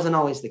 But that wasn't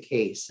always the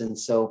case. And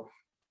so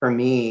for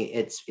me,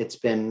 it's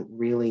been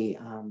really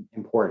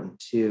important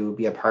to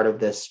be a part of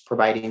this,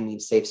 providing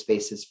these safe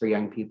spaces for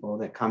young people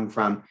that come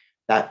from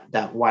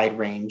that wide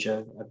range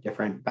of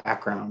different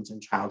backgrounds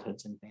and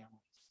childhoods and families,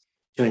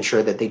 to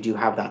ensure that they do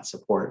have that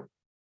support.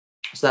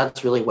 So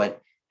that's really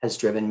what has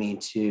driven me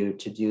to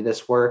do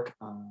this work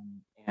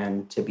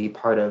and to be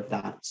part of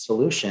that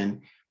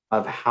solution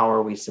of how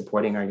are we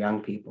supporting our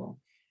young people.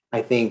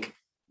 I think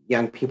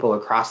young people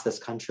across this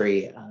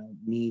country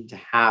need to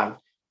have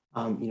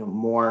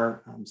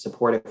more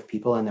supportive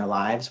people in their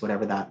lives,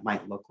 whatever that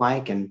might look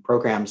like, and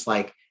programs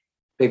like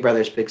Big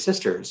Brothers Big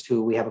Sisters,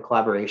 who we have a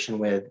collaboration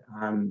with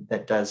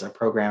that does a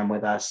program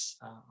with us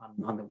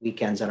on the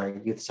weekends at our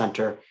youth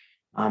center,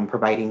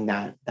 providing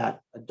that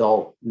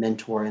adult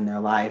mentor in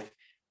their life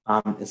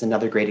is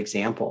another great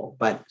example.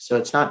 But so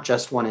it's not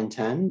just 1 in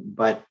 10,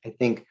 but I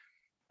think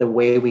the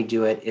way we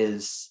do it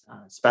is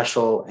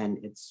special, and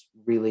it's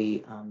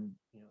really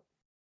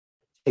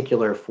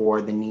particular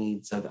for the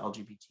needs of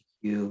LGBTQ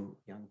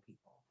young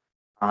people.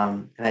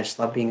 And I just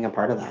love being a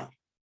part of that.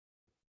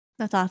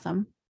 That's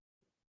awesome.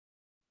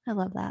 I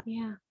love that.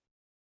 Yeah.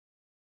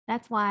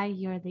 That's why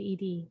you're the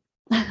ED.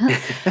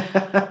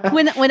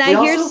 when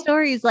I hear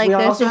stories like this,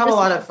 we also have a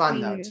lot of fun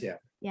though too.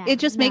 Yeah, it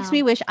just makes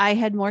me wish I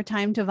had more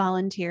time to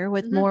volunteer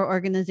with more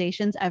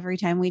organizations every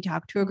time we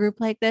talk to a group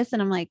like this.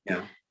 And I'm like,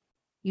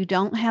 you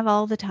don't have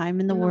all the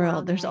time in the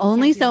world. There's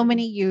only so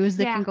many yous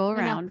that can go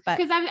around. But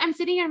because I'm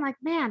sitting here, I'm like,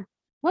 man,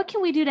 what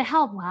can we do to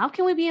help? How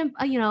can we be,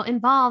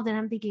 involved? And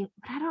I'm thinking,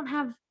 but I don't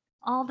have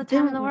all the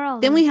time in the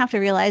world. Then we have to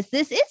realize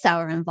this is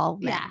our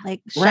involvement,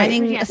 like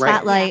shining a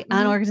spotlight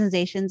on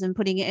organizations and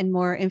putting it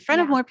in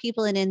front of more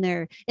people and in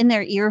their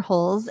ear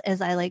holes,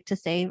 as I like to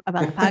say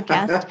about the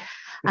podcast.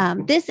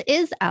 This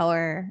is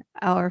our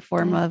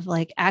form of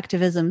like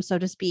activism, so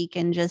to speak,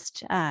 and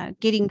just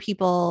getting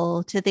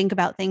people to think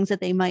about things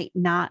that they might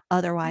not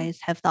otherwise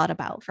have thought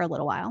about for a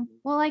little while.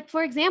 Well, like,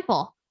 for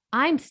example,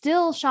 I'm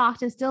still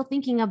shocked and still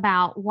thinking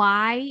about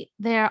why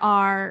there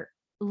are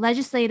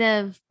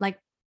legislative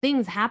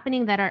things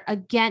happening that are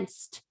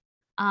against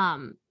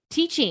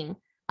teaching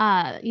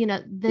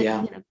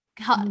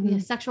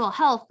sexual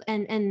health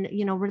and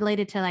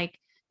related to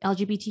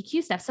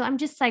LGBTQ stuff. So I'm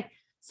just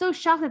so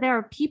shocked that there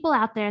are people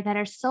out there that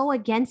are so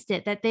against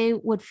it that they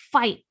would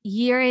fight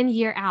year in,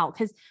 year out.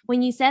 Because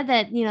when you said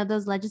that,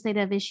 those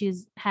legislative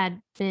issues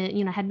had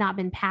not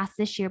been passed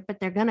this year, but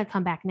they're going to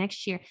come back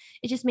next year,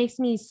 it just makes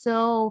me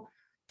so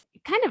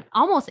kind of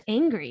almost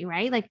angry,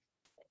 right?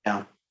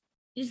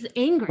 Just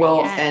angry.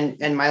 Well,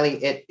 and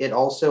Miley, it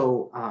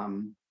also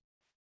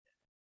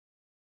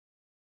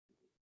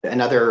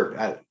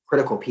another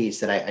critical piece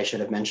that I should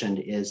have mentioned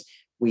is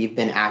we've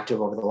been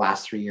active over the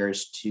last 3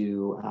 years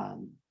to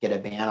get a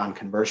ban on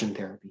conversion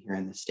therapy here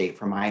in the state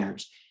for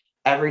minors.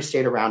 Every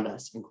state around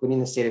us, including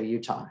the state of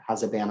Utah,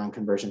 has a ban on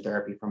conversion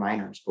therapy for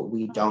minors, but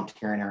we don't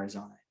here in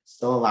Arizona. It's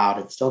still allowed.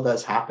 It still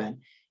does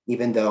happen,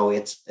 even though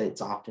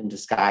it's often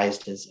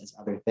disguised as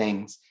other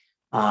things.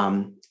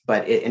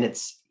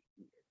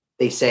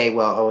 They say,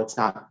 well, oh, it's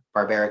not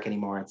barbaric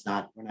anymore.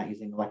 We're not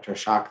using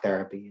electroshock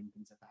therapy and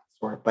things of that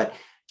sort. But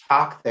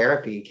talk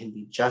therapy can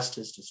be just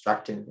as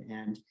destructive.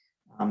 And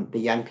the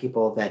young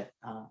people that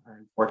are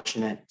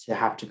unfortunate to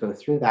have to go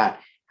through that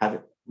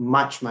have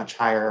much, much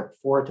higher,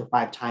 4 to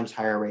 5 times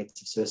higher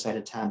rates of suicide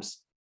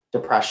attempts,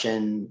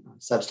 depression,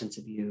 substance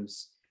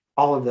abuse,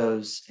 all of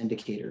those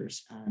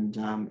indicators.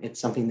 And it's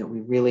something that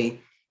we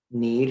really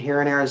need here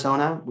in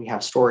Arizona. We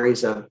have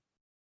stories of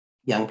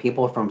young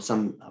people from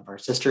some of our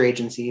sister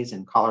agencies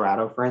in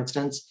Colorado, for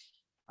instance,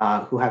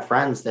 who have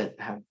friends that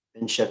have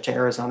been shipped to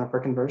Arizona for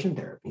conversion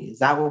therapy. Is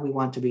that what we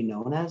want to be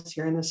known as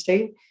here in the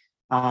state?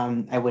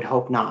 I would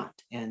hope not.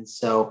 And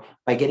so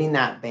by getting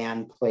that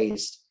ban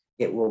placed,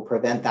 it will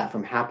prevent that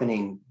from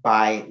happening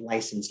by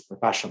licensed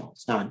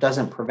professionals. Now, it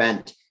doesn't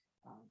prevent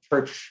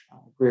church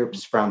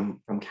groups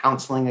from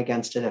counseling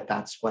against it, if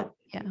that's what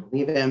you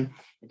believe in.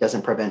 It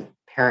doesn't prevent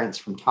parents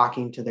from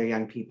talking to their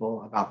young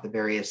people about the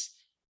various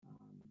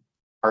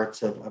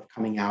parts of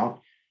coming out.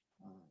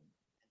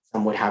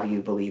 Some would have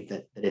you believe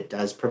that it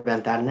does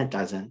prevent that, and it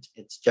doesn't.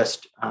 It's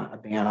just a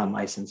ban on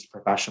licensed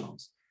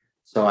professionals.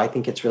 So I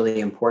think it's really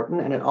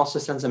important. And it also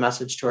sends a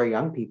message to our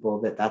young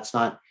people that that's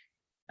not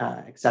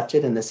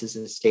accepted. And this is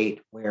a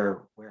state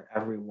where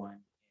everyone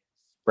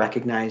is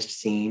recognized,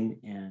 seen,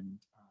 and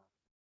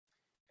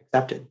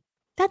accepted.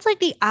 That's like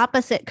the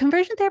opposite.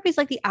 Conversion therapy is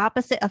like the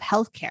opposite of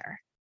healthcare.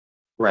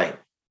 Right.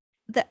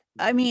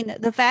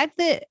 The fact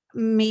that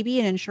maybe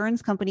an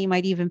insurance company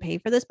might even pay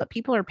for this, but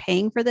people are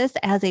paying for this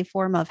as a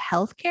form of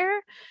healthcare.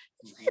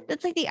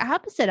 It's like the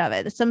opposite of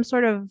it. It's some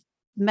sort of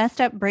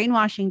messed up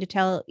brainwashing to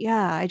tell,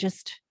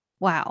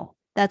 wow,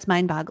 that's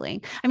mind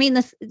boggling. I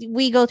mean,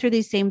 we go through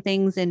these same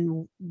things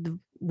in the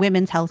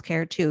women's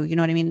healthcare too. You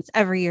know what I mean? It's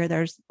every year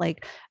there's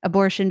like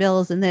abortion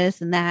bills and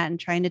this and that, and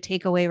trying to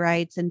take away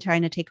rights and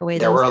trying to take away.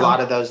 There were a lot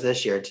of those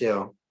this year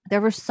too.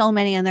 There were so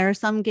many, and there are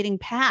some getting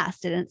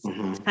passed, and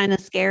it's kind of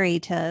scary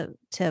to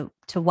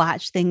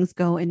watch things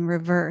go in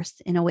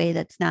reverse in a way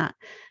that's not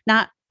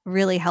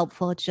really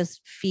helpful. It's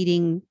just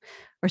feeding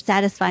or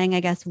satisfying, I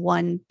guess,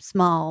 one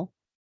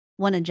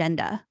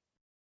agenda.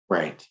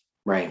 Right.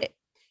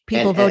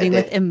 People voting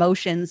with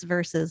emotions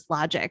versus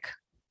logic.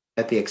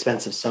 At the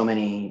expense of so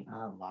many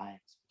lives.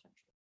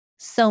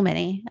 So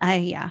many.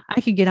 I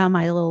could get on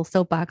my little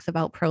soapbox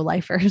about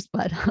pro-lifers,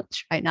 but I'll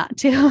try not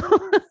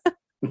to.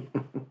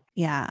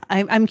 Yeah,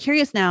 I'm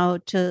curious now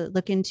to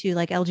look into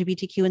like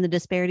LGBTQ and the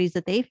disparities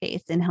that they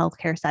face in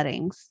healthcare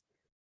settings.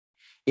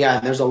 Yeah,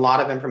 there's a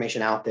lot of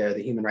information out there.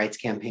 The Human Rights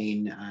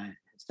Campaign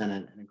has done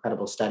an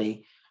incredible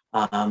study.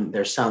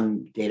 There's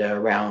some data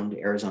around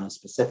Arizona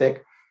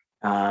specific.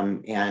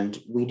 And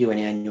we do an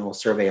annual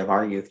survey of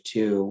our youth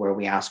too, where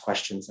we ask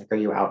questions like, are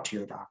you out to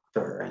your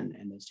doctor?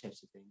 And those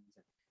types of things.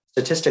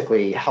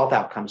 Statistically, health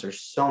outcomes are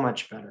so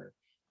much better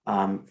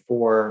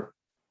for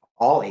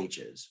all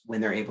ages when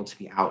they're able to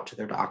be out to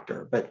their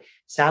doctor. But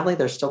sadly,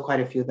 there's still quite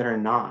a few that are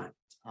not.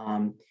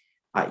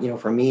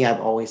 For me, I've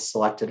always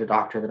selected a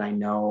doctor that I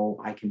know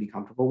I can be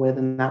comfortable with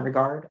in that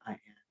regard. I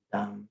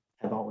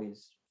have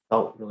always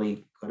felt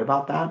really good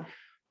about that,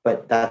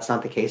 but that's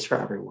not the case for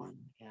everyone.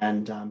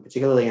 And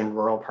particularly in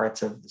rural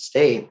parts of the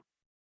state,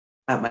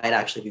 that might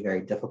actually be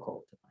very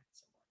difficult to find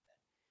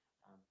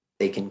someone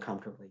that they can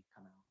comfortably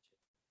come out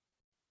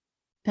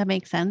to. That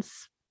makes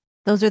sense.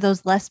 Those are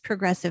those less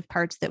progressive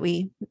parts that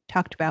we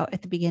talked about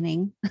at the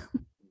beginning.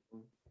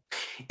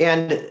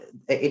 And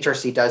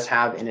HRC does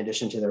have, in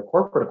addition to their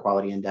corporate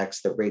equality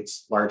index that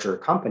rates larger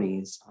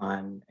companies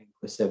on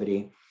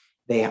inclusivity,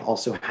 they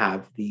also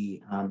have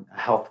the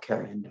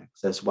healthcare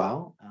index as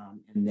well.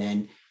 And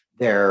then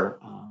their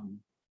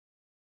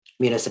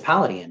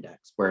municipality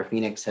index, where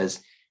Phoenix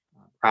has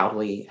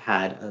proudly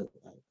had a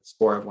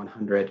score of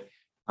 100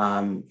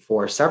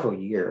 for several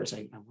years.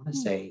 I want to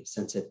say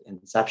since its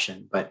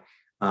inception, but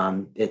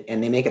and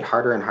they make it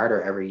harder and harder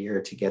every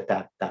year to get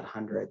that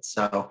 100.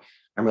 So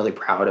I'm really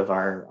proud of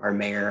our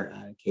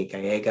mayor, Kate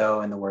Gallego,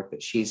 and the work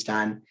that she's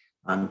done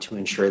to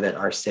ensure that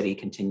our city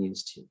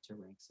continues to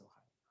rank so high.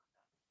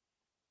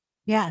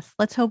 Yes,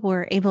 let's hope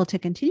we're able to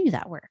continue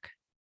that work.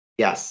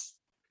 Yes.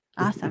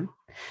 Awesome.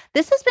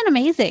 This has been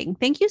amazing.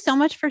 Thank you so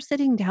much for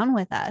sitting down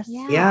with us.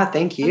 Yeah,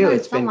 thank you.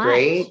 It's been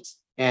great.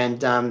 And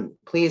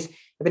please,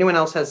 if anyone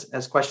else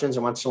has questions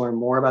or wants to learn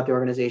more about the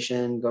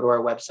organization, go to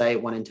our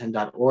website,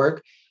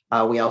 1in10.org.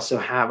 We also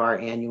have our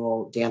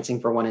annual Dancing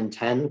for 1 in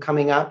 10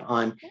 coming up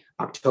on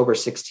October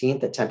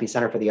 16th at Tempe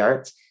Center for the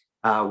Arts,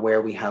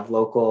 where we have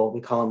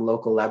we call them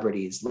local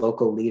celebrities,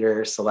 local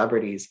leaders,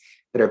 celebrities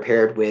that are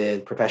paired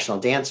with professional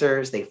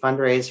dancers. They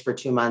fundraise for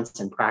 2 months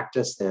and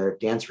practice their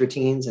dance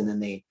routines, and then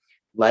they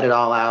let it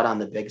all out on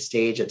the big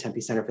stage at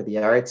Tempe Center for the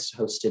Arts,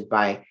 hosted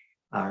by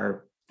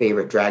our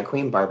favorite drag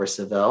queen, Barbara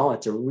Seville.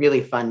 It's a really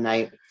fun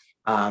night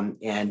and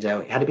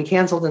it had to be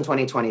canceled in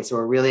 2020. So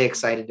we're really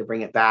excited to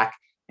bring it back.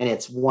 And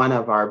it's one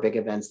of our big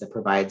events that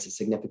provides a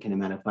significant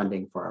amount of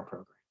funding for our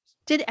program.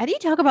 Did Eddie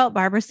talk about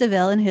Barbara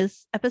Seville in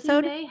his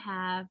episode? They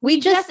have. We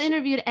just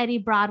interviewed Eddie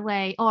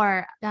Broadway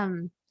or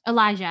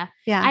Elijah.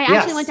 Yeah. I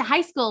actually went to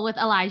high school with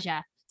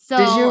Elijah. So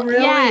did you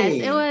really?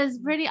 Yes, it was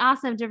pretty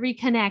awesome to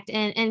reconnect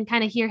and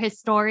kind of hear his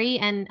story.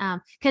 And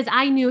because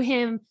I knew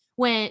him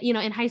when,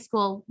 in high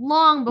school,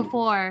 long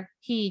before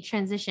he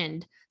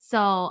transitioned.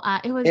 So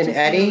it was. And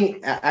Eddie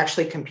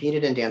actually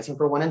competed in Dancing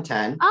for 1 in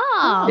 10.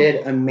 Oh,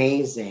 did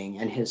amazing.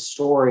 And his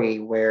story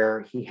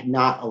where he had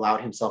not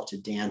allowed himself to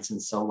dance in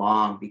so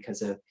long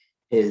because of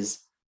his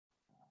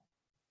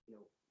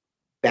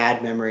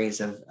bad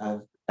memories of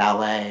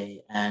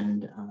ballet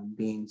and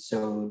being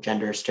so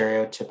gender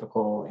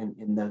stereotypical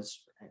in those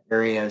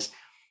areas.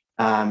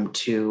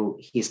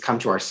 He's come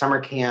to our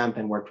summer camp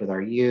and worked with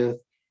our youth.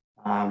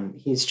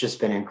 He's just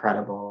been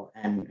incredible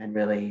and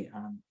really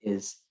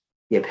is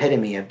the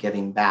epitome of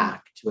giving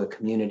back to a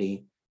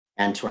community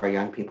and to our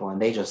young people.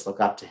 And they just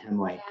look up to him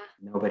like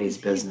nobody's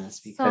business.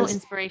 Because so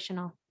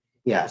inspirational.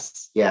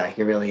 Yes. Yeah,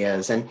 he really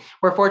is. And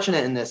we're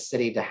fortunate in this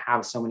city to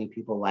have so many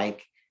people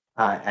like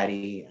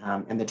Eddie,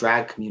 and the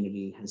drag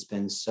community has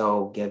been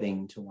so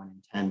giving to 1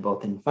 in 10,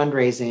 both in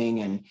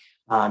fundraising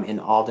and in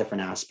all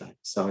different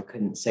aspects. So I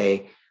couldn't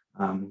say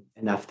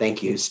enough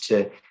thank yous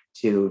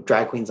to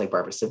drag queens like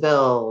Barbara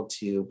Seville,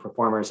 to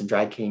performers and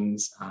drag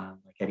kings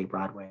like Eddie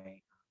Broadway.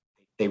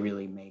 They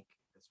really make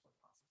this work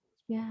possible.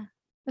 Yeah,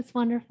 that's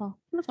wonderful.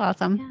 That's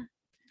awesome. Yeah.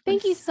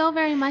 Thank you so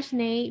very much,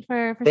 Nate,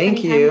 for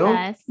spending time with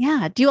us.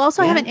 Yeah. Do you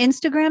also have an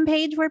Instagram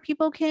page where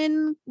people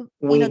can?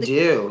 We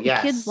do.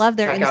 Yes. Kids love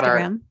their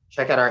Instagram.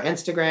 Check out our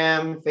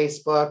Instagram,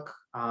 Facebook.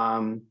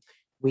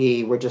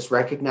 We were just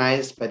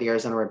recognized by the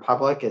Arizona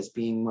Republic as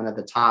being one of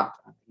the top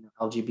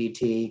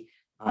LGBT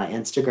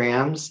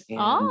Instagrams, and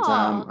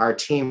our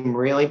team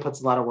really puts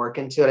a lot of work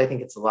into it. I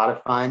think it's a lot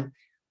of fun.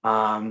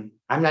 I'm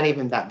not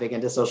even that big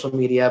into social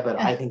media, but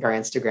I think our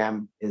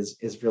Instagram is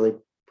really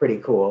pretty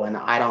cool. And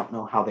I don't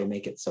know how they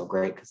make it so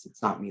great because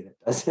it's not me that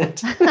does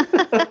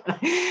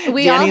it.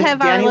 We all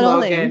have our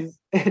little things.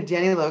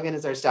 Danny Logan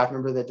is our staff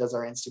member that does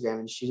our Instagram,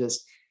 and she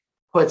just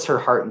puts her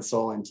heart and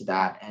soul into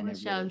that, and it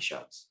really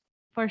shows.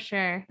 For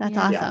sure. That's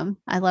awesome.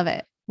 I love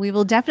it. We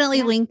will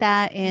definitely link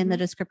that in the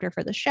descriptor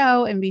for the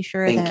show, and be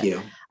sure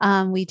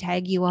we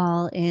tag you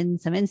all in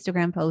some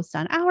Instagram posts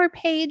on our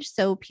page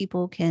so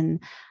people can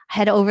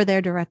head over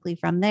there directly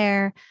from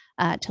there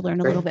to learn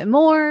a little bit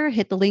more,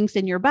 hit the links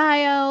in your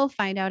bio,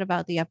 find out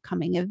about the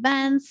upcoming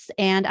events,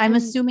 and I'm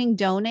assuming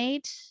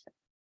donate.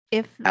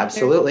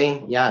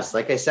 Absolutely. Yes.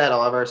 Like I said,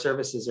 all of our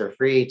services are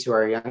free to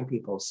our young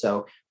people.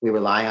 So we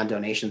rely on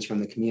donations from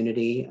the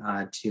community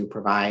to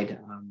provide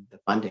the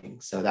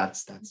funding. So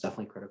that's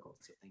definitely critical.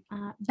 So thank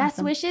you.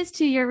 Best wishes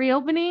to your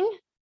reopening.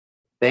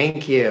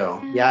 Thank you.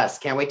 Yeah. Yes.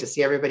 Can't wait to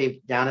see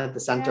everybody down at the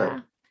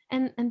center.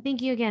 Yeah. And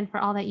thank you again for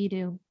all that you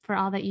do, for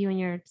all that you and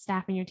your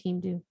staff and your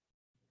team do.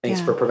 Thanks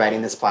for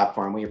providing this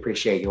platform. We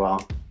appreciate you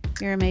all.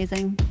 You're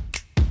amazing.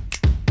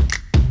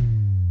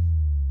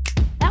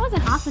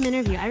 An awesome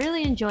interview. I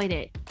really enjoyed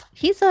it.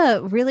 He's a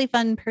really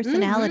fun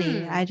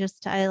personality.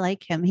 I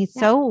like him. He's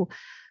so,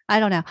 I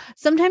don't know.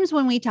 Sometimes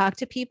when we talk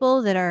to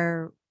people that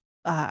are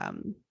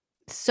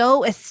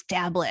so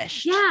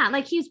established. Yeah,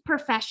 like he's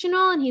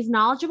professional and he's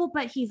knowledgeable,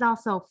 but he's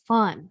also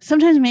fun.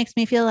 Sometimes it makes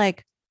me feel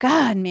like,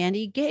 God,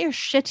 Mandy, get your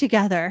shit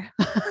together.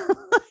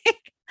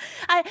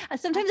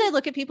 Sometimes I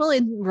look at people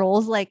in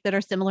roles like that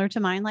are similar to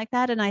mine like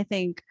that, and I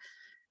think,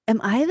 am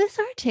I this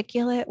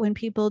articulate when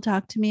people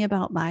talk to me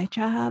about my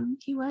job?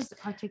 He was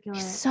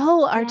articulate.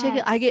 So articulate.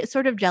 Yes. I get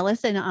sort of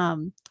jealous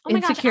and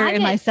insecure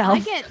in myself. I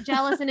get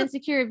jealous and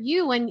insecure of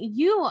you when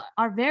you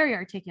are very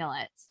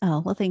articulate.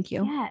 Oh, well, thank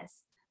you. Yes.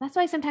 That's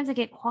why sometimes I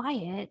get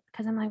quiet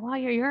because I'm like, wow,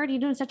 you're already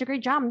doing such a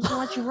great job. I'm just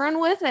gonna let you run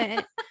with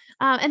it.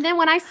 And then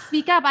when I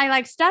speak up, I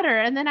like stutter,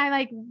 and then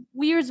I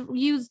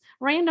use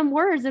random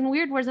words and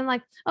weird words. I'm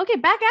like, okay,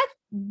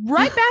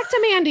 right back to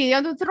Mandy.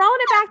 I'm throwing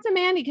it back to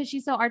Mandy because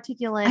she's so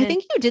articulate. I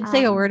think you did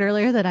say a word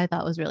earlier that I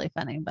thought was really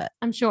funny, but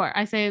I'm sure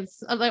I say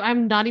it's like,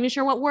 I'm not even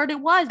sure what word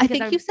it was. I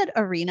think you said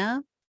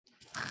arena,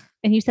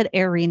 and you said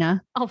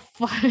arena. Oh,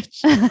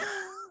 fudge. And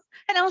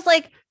I was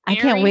like, I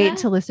can't wait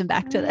to listen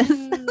back to this.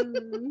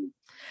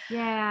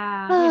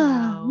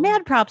 Yeah.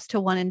 Mad props to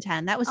 1 in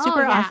 10. That was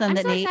super awesome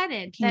that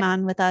Nate came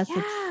on with us.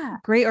 It's a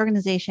great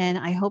organization.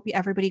 I hope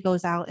everybody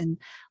goes out and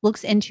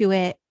looks into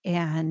it,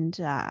 and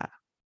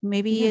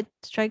maybe it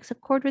strikes a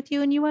chord with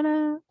you and you want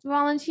to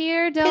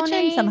volunteer,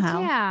 donate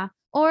somehow. Yeah.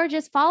 Or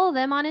just follow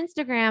them on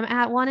Instagram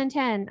at 1 in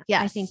 10.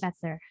 Yes. I think that's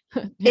their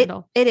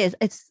handle. It is.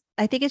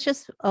 I think it's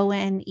just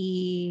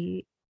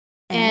ONENTEN.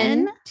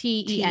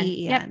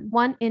 Yep.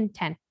 1 in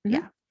 10. Mm-hmm.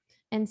 Yeah.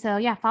 And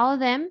so, follow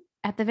them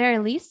at the very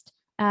least.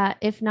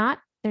 If not,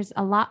 there's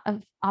a lot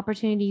of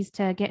opportunities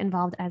to get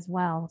involved as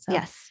well. So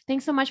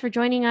thanks so much for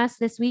joining us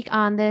this week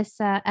on this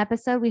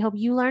episode. We hope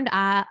you learned.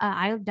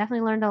 I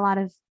definitely learned a lot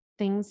of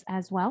things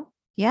as well.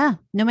 Yeah.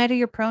 No matter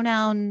your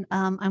pronoun,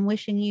 I'm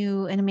wishing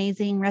you an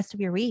amazing rest of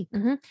your week.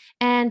 Mm-hmm.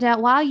 And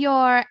while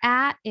you're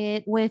at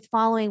it with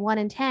following 1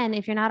 in 10,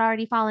 if you're not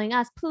already following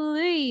us,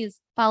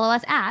 please follow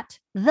us at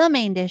The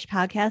Main Dish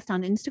Podcast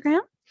on Instagram.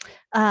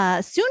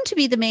 Soon to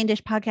be The Main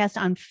Dish Podcast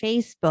on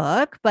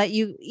Facebook. But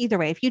either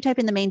way, if you type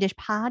in The Main Dish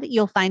Pod,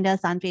 you'll find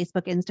us on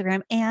Facebook,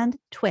 Instagram, and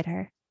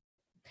Twitter.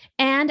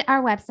 And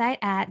our website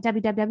at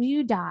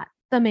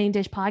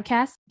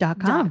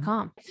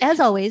www.themaindishpodcast.com. As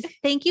always,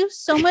 thank you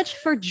so much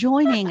for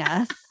joining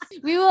us.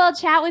 We will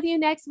chat with you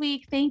next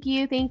week. Thank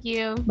you. Thank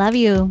you. Love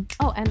you.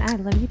 Oh, and I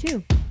love you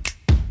too.